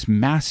reject this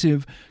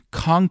massive,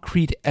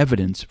 concrete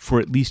evidence for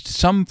at least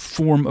some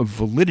form of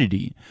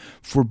validity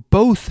for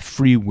both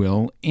free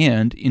will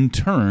and, in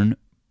turn,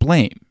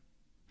 blame.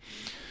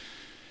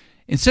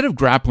 Instead of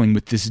grappling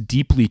with this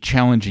deeply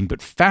challenging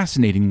but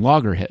fascinating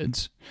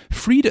loggerheads,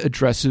 Fried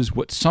addresses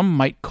what some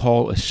might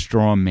call a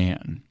straw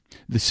man,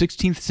 the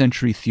 16th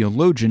century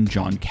theologian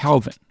John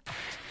Calvin.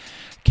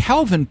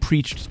 Calvin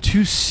preached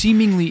two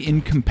seemingly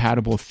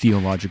incompatible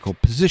theological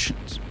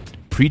positions: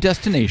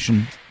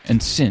 predestination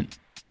and sin.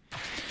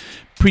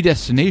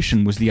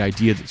 Predestination was the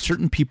idea that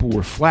certain people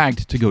were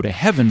flagged to go to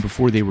heaven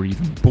before they were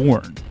even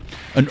born,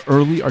 an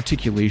early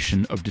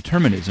articulation of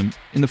determinism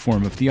in the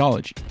form of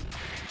theology.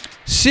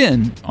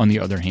 Sin, on the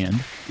other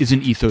hand, is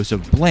an ethos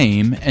of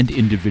blame and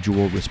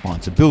individual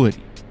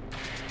responsibility.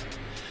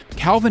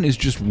 Calvin is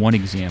just one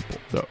example,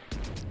 though.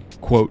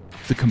 Quote,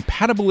 "The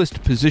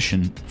compatibilist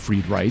position,"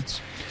 Fried writes,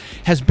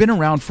 "has been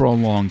around for a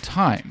long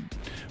time,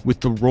 with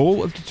the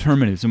role of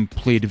determinism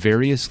played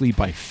variously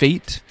by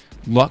fate,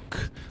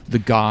 luck, the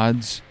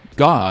gods,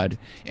 God,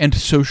 and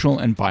social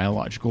and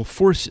biological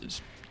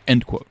forces."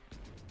 End quote.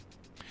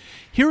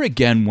 Here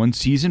again one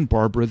sees in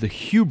Barbara the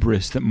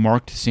hubris that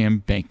marked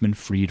Sam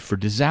Bankman-Fried for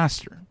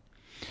disaster.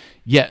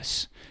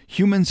 Yes,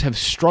 humans have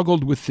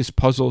struggled with this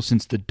puzzle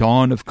since the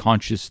dawn of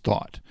conscious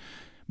thought,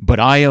 but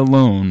I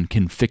alone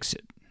can fix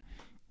it.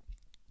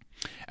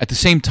 At the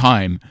same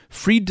time,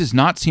 Fried does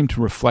not seem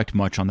to reflect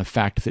much on the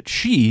fact that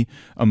she,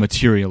 a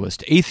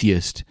materialist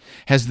atheist,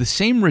 has the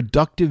same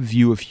reductive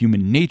view of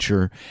human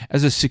nature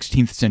as a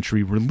 16th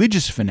century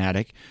religious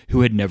fanatic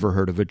who had never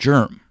heard of a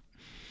germ.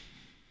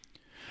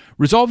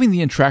 Resolving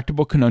the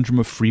intractable conundrum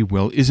of free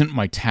will isn't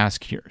my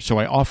task here, so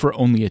I offer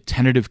only a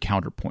tentative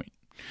counterpoint: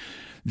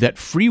 that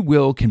free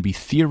will can be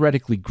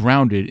theoretically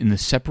grounded in the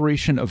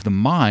separation of the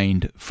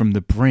mind from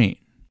the brain.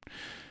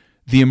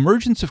 The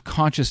emergence of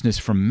consciousness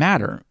from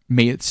matter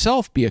may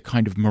itself be a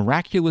kind of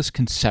miraculous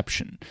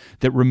conception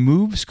that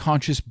removes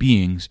conscious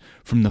beings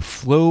from the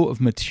flow of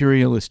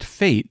materialist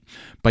fate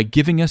by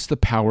giving us the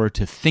power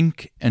to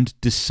think and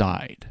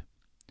decide.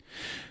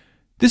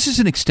 This is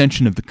an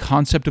extension of the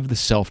concept of the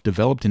self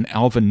developed in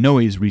Alva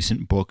Noé's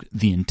recent book,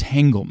 The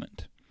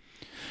Entanglement.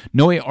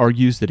 Noé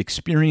argues that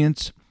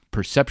experience,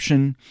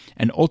 perception,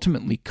 and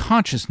ultimately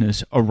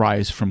consciousness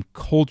arise from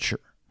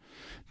culture.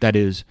 That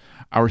is,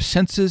 our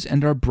senses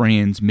and our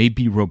brains may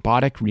be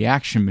robotic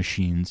reaction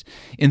machines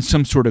in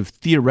some sort of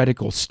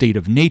theoretical state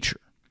of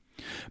nature,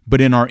 but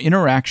in our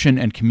interaction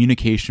and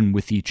communication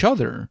with each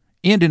other,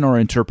 and in our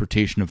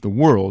interpretation of the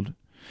world,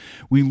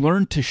 we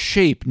learn to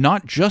shape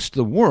not just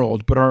the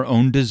world, but our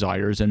own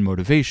desires and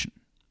motivation.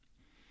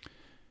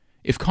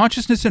 If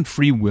consciousness and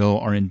free will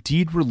are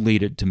indeed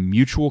related to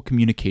mutual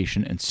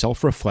communication and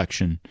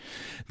self-reflection,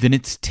 then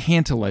it's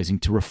tantalizing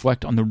to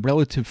reflect on the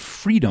relative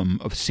freedom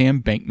of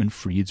Sam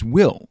Bankman-Fried's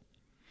will.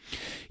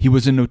 He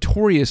was a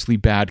notoriously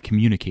bad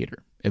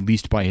communicator, at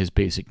least by his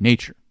basic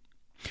nature.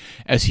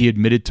 As he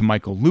admitted to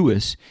Michael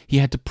Lewis, he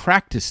had to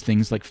practice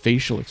things like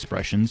facial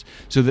expressions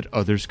so that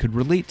others could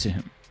relate to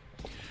him.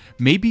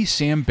 Maybe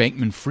Sam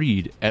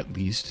Bankman-Fried, at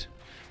least,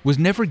 was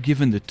never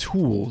given the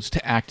tools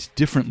to act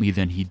differently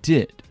than he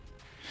did.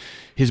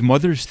 His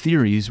mother's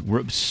theories were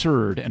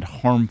absurd and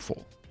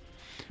harmful,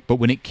 but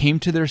when it came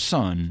to their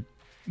son,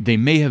 they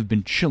may have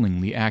been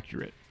chillingly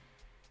accurate.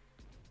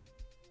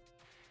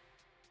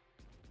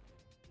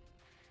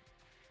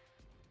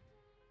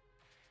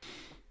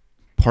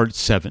 Part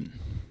 7.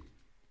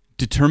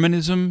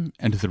 Determinism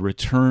and the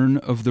Return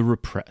of the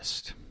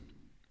Repressed.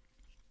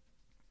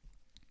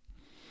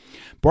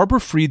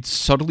 Barbara Fried's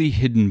subtly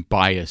hidden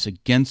bias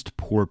against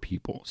poor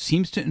people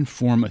seems to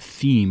inform a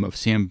theme of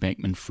Sam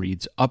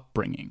Bankman-Fried's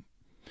upbringing: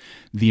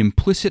 the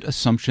implicit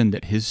assumption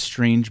that his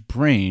strange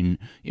brain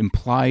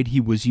implied he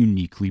was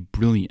uniquely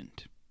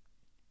brilliant.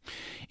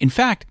 In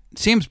fact,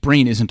 Sam's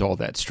brain isn't all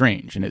that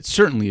strange, and it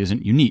certainly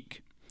isn't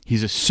unique.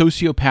 He's a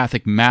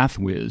sociopathic math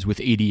whiz with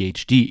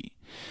ADHD,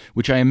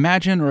 which I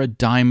imagine are a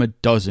dime a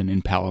dozen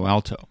in Palo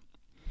Alto.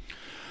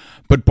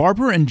 But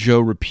Barbara and Joe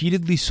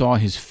repeatedly saw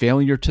his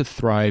failure to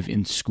thrive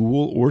in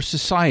school or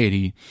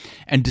society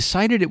and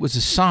decided it was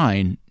a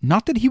sign,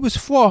 not that he was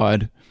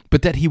flawed,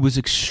 but that he was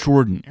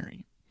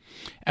extraordinary.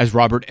 As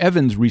Robert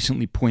Evans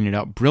recently pointed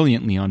out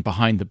brilliantly on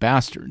Behind the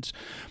Bastards,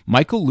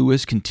 Michael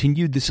Lewis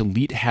continued this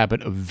elite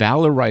habit of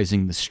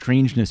valorizing the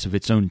strangeness of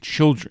its own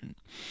children,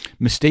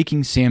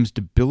 mistaking Sam's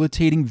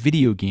debilitating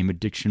video game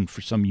addiction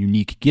for some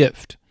unique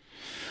gift.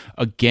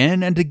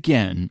 Again and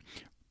again,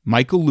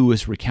 Michael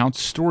Lewis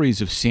recounts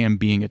stories of Sam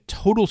being a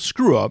total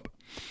screw-up,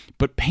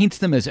 but paints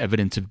them as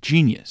evidence of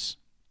genius.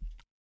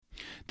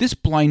 This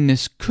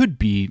blindness could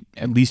be,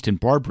 at least in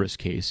Barbara's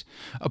case,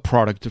 a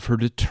product of her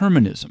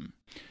determinism.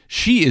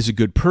 She is a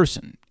good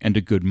person and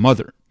a good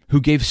mother, who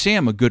gave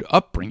Sam a good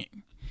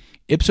upbringing.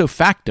 Ipso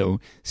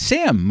facto,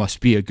 Sam must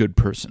be a good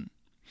person.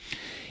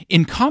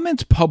 In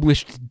comments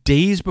published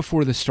days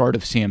before the start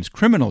of Sam's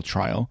criminal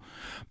trial,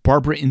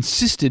 Barbara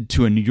insisted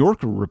to a New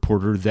Yorker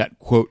reporter that,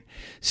 quote,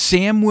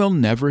 "Sam will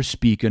never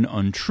speak an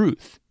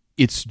untruth.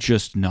 It's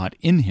just not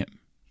in him."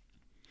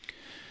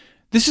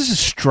 This is a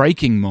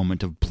striking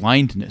moment of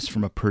blindness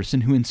from a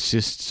person who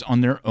insists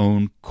on their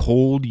own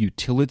cold,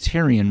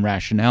 utilitarian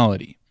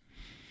rationality.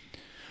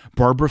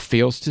 Barbara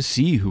fails to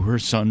see who her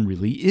son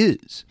really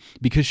is,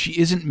 because she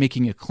isn't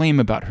making a claim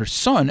about her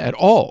son at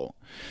all.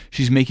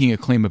 she's making a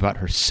claim about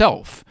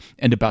herself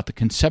and about the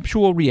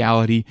conceptual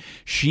reality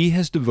she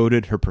has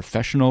devoted her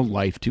professional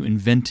life to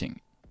inventing.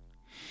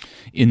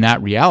 In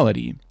that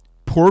reality,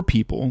 poor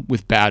people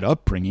with bad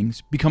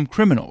upbringings become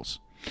criminals,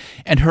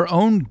 and her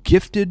own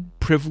gifted,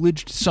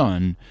 privileged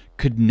son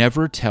could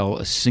never tell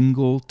a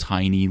single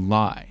tiny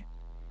lie.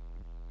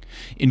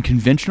 In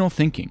conventional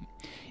thinking,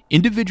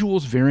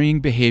 individuals'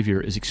 varying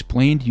behavior is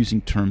explained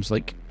using terms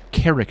like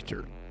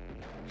character.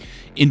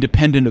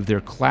 Independent of their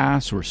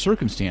class or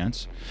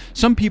circumstance,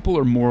 some people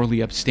are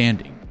morally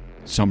upstanding,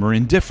 some are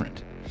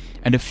indifferent,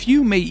 and a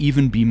few may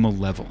even be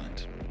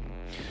malevolent.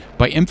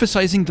 By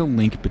emphasizing the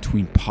link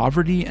between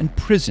poverty and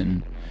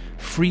prison,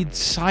 Freed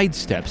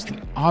sidesteps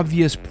the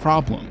obvious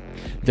problem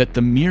that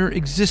the mere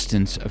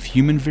existence of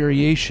human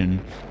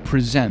variation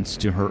presents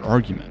to her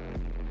argument.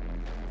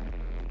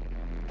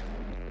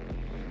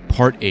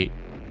 Part 8.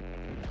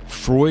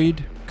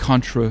 Freud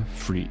contra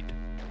Freed.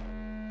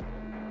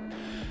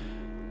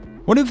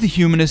 One of the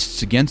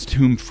humanists against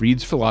whom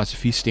Freed's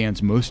philosophy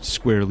stands most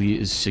squarely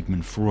is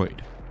Sigmund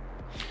Freud.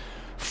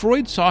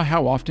 Freud saw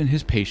how often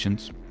his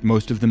patients,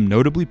 most of them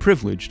notably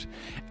privileged,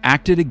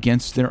 acted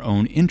against their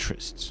own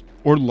interests,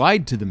 or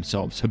lied to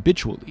themselves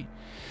habitually,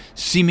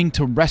 seeming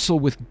to wrestle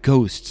with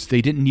ghosts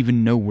they didn't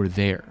even know were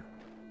there.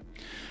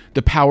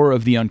 The power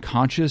of the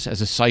unconscious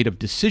as a site of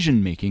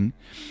decision-making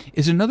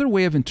is another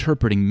way of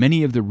interpreting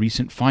many of the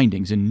recent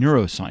findings in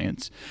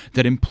neuroscience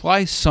that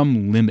imply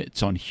some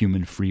limits on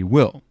human free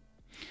will.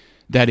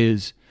 That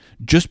is,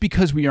 just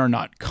because we are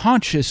not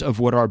conscious of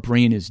what our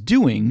brain is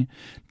doing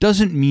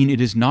doesn't mean it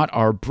is not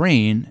our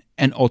brain,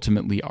 and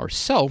ultimately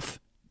ourself,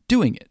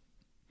 doing it.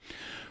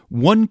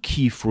 One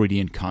key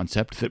Freudian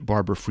concept that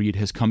Barbara Freed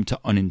has come to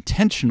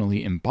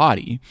unintentionally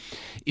embody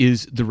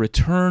is the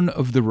return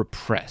of the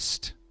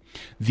repressed.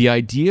 The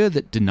idea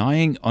that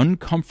denying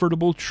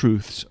uncomfortable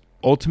truths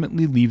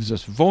ultimately leaves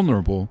us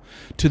vulnerable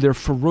to their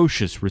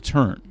ferocious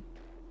return.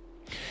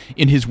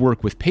 In his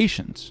work with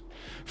patients,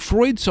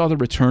 Freud saw the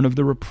return of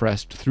the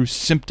repressed through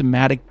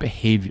symptomatic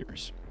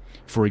behaviors.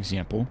 For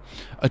example,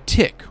 a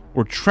tic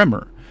or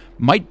tremor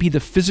might be the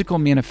physical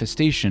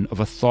manifestation of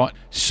a thought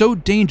so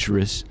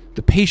dangerous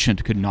the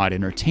patient could not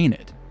entertain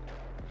it.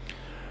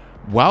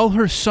 While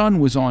her son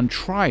was on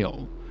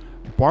trial,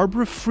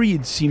 Barbara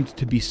Freed seemed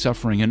to be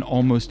suffering an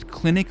almost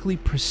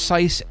clinically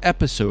precise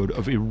episode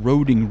of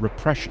eroding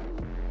repression.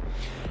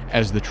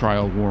 As the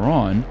trial wore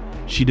on,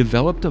 she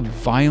developed a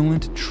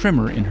violent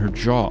tremor in her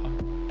jaw.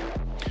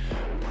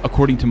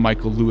 According to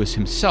Michael Lewis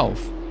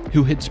himself,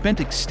 who had spent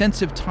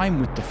extensive time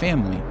with the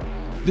family,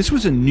 this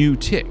was a new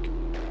tic.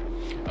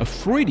 A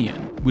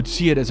Freudian would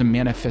see it as a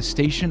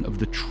manifestation of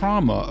the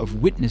trauma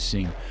of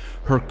witnessing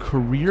her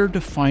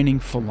career-defining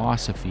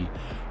philosophy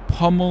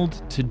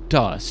pummeled to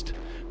dust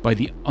by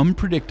the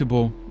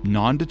unpredictable,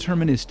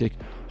 non-deterministic,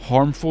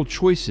 harmful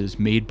choices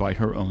made by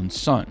her own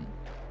son.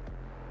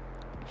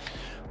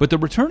 But the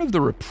return of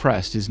the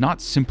repressed is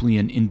not simply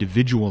an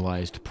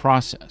individualized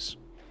process.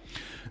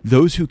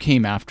 Those who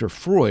came after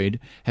Freud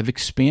have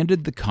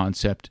expanded the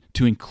concept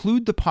to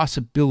include the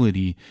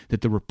possibility that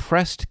the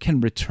repressed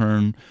can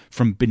return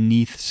from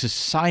beneath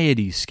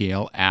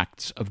society-scale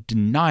acts of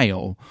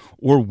denial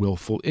or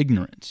willful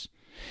ignorance,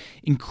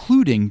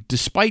 including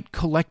despite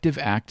collective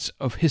acts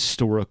of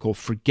historical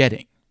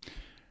forgetting.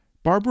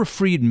 Barbara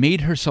Freed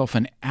made herself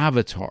an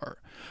avatar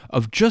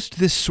of just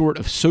this sort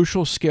of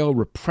social-scale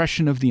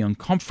repression of the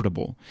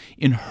uncomfortable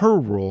in her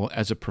role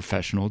as a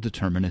professional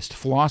determinist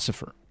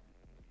philosopher.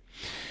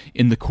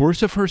 In the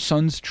course of her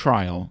son's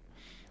trial,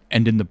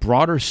 and in the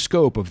broader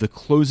scope of the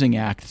closing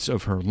acts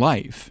of her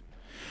life,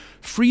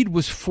 Freed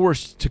was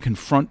forced to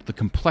confront the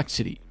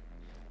complexity,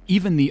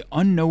 even the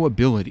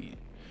unknowability,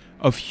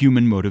 of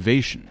human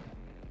motivation,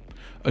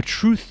 a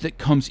truth that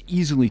comes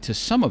easily to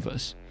some of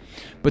us,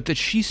 but that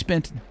she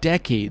spent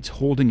decades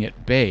holding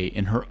at bay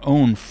in her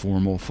own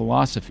formal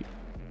philosophy.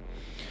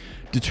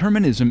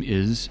 Determinism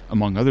is,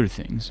 among other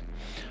things,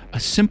 a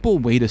simple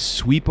way to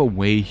sweep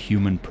away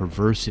human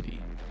perversity.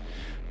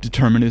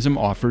 Determinism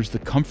offers the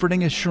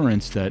comforting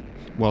assurance that,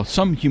 while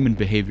some human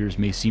behaviors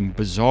may seem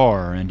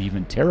bizarre and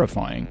even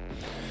terrifying,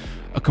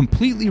 a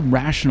completely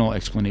rational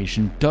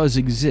explanation does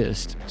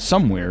exist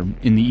somewhere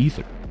in the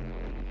ether.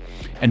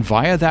 And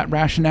via that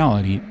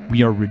rationality,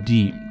 we are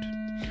redeemed.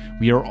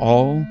 We are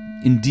all,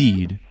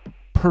 indeed,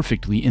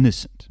 perfectly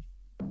innocent.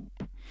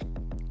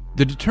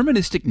 The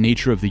deterministic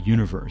nature of the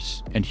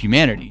universe and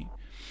humanity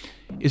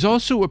is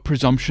also a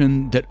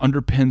presumption that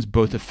underpins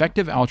both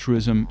effective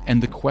altruism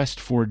and the quest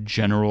for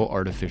general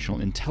artificial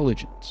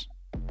intelligence.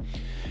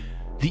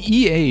 The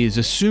EAs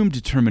assumed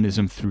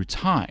determinism through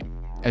time.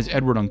 As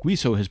Edward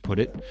Anguiso has put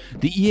it,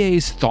 the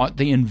EAs thought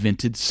they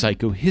invented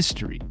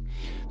psychohistory,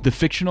 the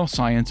fictional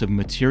science of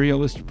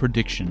materialist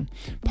prediction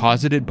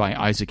posited by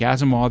Isaac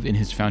Asimov in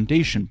his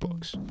Foundation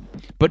books.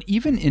 But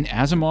even in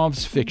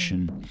Asimov's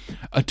fiction,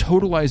 a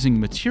totalizing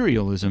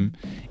materialism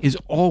is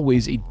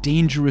always a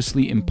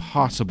dangerously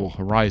impossible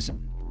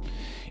horizon.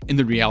 In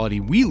the reality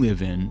we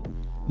live in,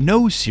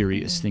 No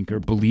serious thinker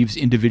believes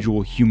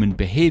individual human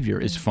behavior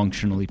is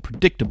functionally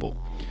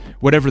predictable,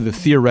 whatever the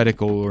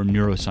theoretical or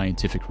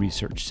neuroscientific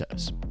research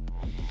says.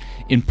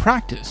 In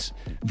practice,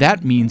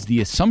 that means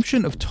the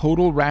assumption of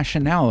total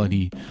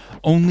rationality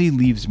only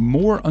leaves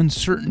more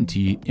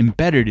uncertainty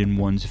embedded in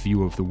one's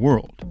view of the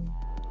world.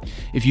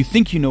 If you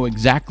think you know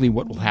exactly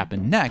what will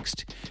happen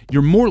next,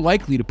 you're more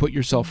likely to put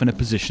yourself in a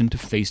position to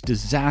face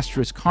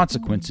disastrous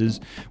consequences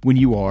when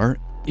you are,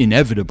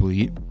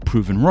 inevitably,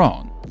 proven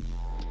wrong.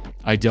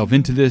 I delve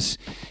into this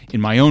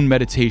in my own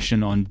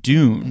meditation on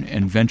Dune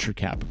and venture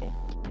capital.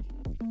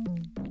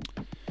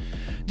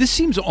 This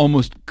seems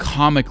almost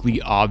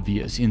comically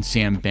obvious in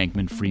Sam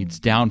Bankman-Fried's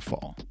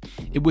downfall.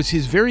 It was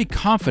his very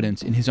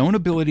confidence in his own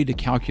ability to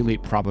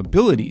calculate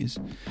probabilities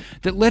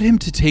that led him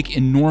to take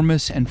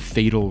enormous and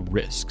fatal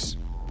risks.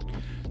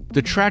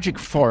 The tragic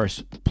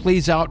farce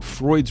plays out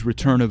Freud's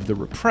Return of the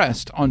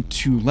Repressed on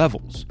two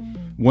levels,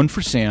 one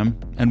for Sam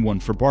and one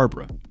for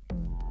Barbara.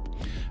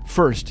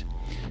 First,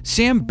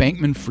 Sam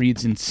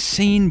Bankman-Fried's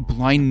insane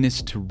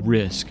blindness to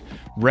risk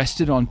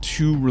rested on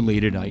two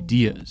related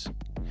ideas: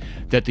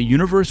 that the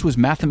universe was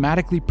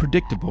mathematically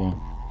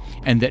predictable,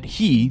 and that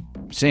he,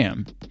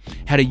 Sam,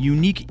 had a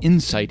unique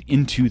insight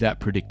into that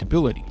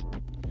predictability.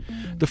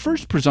 The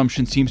first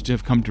presumption seems to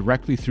have come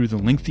directly through the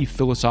lengthy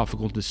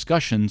philosophical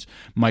discussions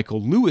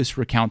Michael Lewis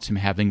recounts him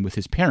having with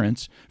his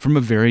parents from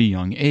a very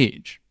young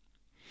age.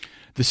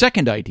 The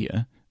second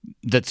idea,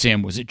 that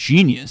Sam was a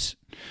genius,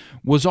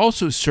 was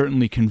also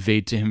certainly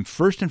conveyed to him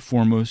first and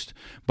foremost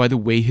by the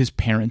way his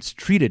parents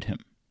treated him.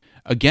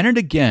 Again and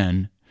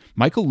again,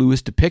 Michael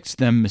Lewis depicts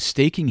them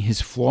mistaking his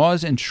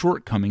flaws and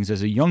shortcomings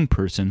as a young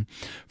person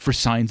for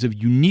signs of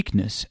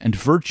uniqueness and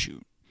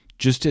virtue,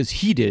 just as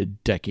he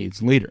did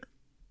decades later.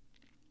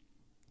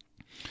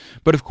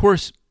 But of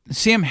course,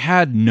 Sam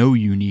had no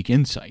unique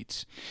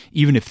insights,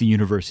 even if the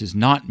universe is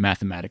not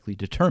mathematically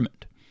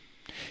determined.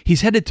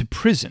 He's headed to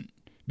prison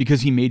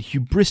because he made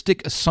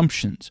hubristic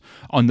assumptions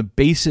on the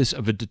basis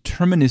of a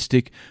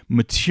deterministic,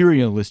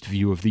 materialist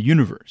view of the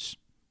universe.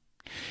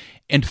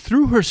 And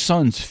through her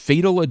son's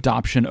fatal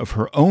adoption of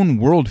her own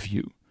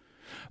worldview,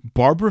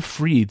 Barbara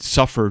Fried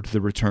suffered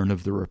the return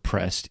of the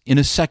repressed in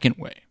a second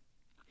way.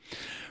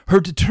 Her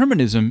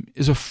determinism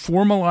is a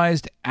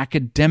formalized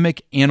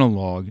academic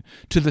analog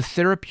to the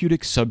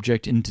therapeutic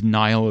subject in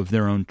denial of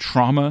their own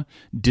trauma,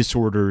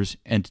 disorders,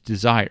 and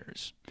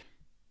desires.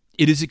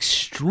 It is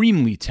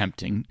extremely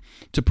tempting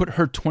to put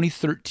her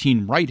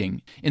 2013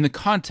 writing in the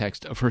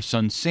context of her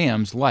son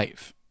Sam's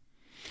life.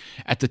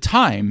 At the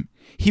time,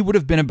 he would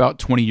have been about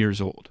 20 years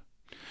old.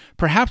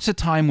 Perhaps a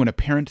time when a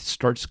parent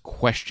starts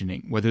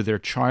questioning whether their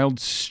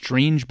child's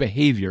strange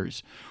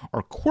behaviors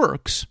are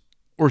quirks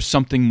or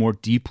something more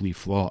deeply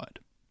flawed.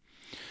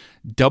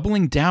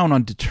 Doubling down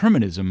on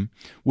determinism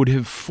would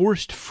have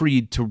forced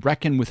Fried to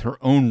reckon with her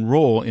own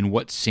role in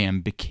what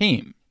Sam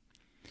became.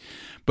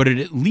 But it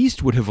at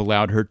least would have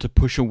allowed her to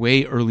push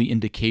away early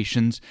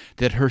indications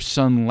that her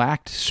son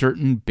lacked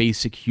certain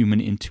basic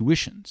human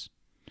intuitions,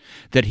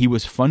 that he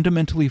was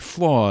fundamentally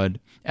flawed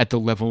at the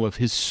level of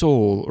his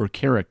soul or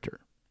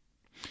character,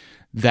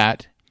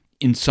 that,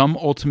 in some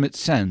ultimate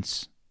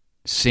sense,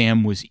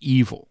 Sam was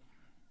evil.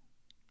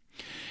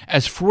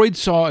 As Freud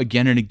saw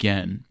again and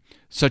again,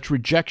 such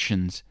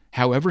rejections,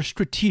 however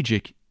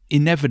strategic,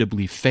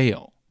 inevitably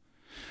fail.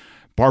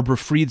 Barbara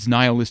Fried's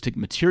nihilistic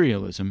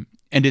materialism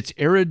and its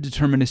arid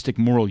deterministic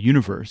moral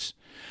universe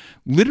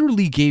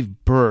literally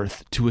gave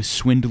birth to a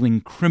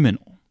swindling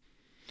criminal.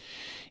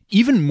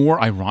 Even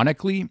more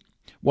ironically,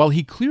 while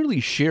he clearly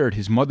shared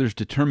his mother's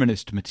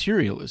determinist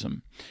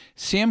materialism,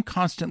 Sam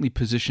constantly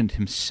positioned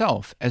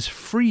himself as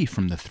free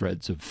from the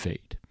threads of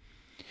fate.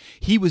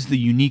 He was the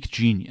unique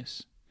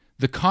genius,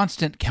 the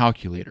constant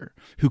calculator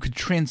who could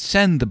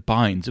transcend the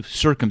binds of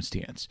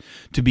circumstance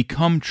to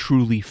become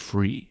truly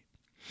free.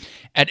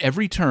 At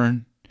every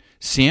turn,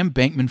 Sam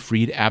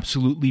Bankman-Fried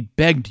absolutely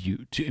begged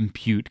you to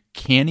impute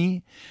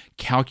canny,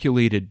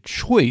 calculated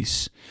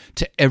choice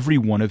to every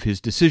one of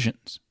his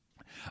decisions.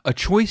 A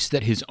choice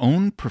that his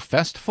own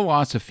professed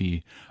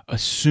philosophy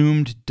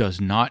assumed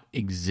does not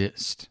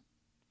exist.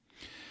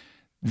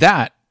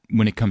 That,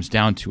 when it comes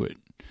down to it,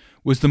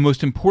 was the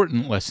most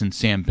important lesson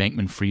Sam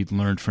Bankman-Fried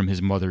learned from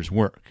his mother's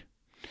work.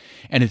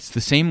 And it's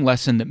the same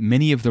lesson that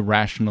many of the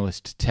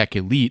rationalist tech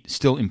elite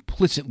still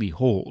implicitly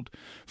hold,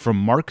 from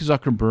Mark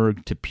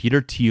Zuckerberg to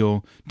Peter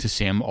Thiel to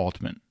Sam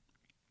Altman.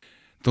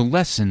 The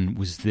lesson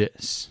was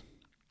this: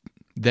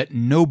 that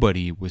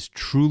nobody was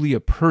truly a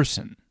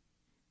person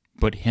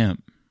but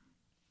him.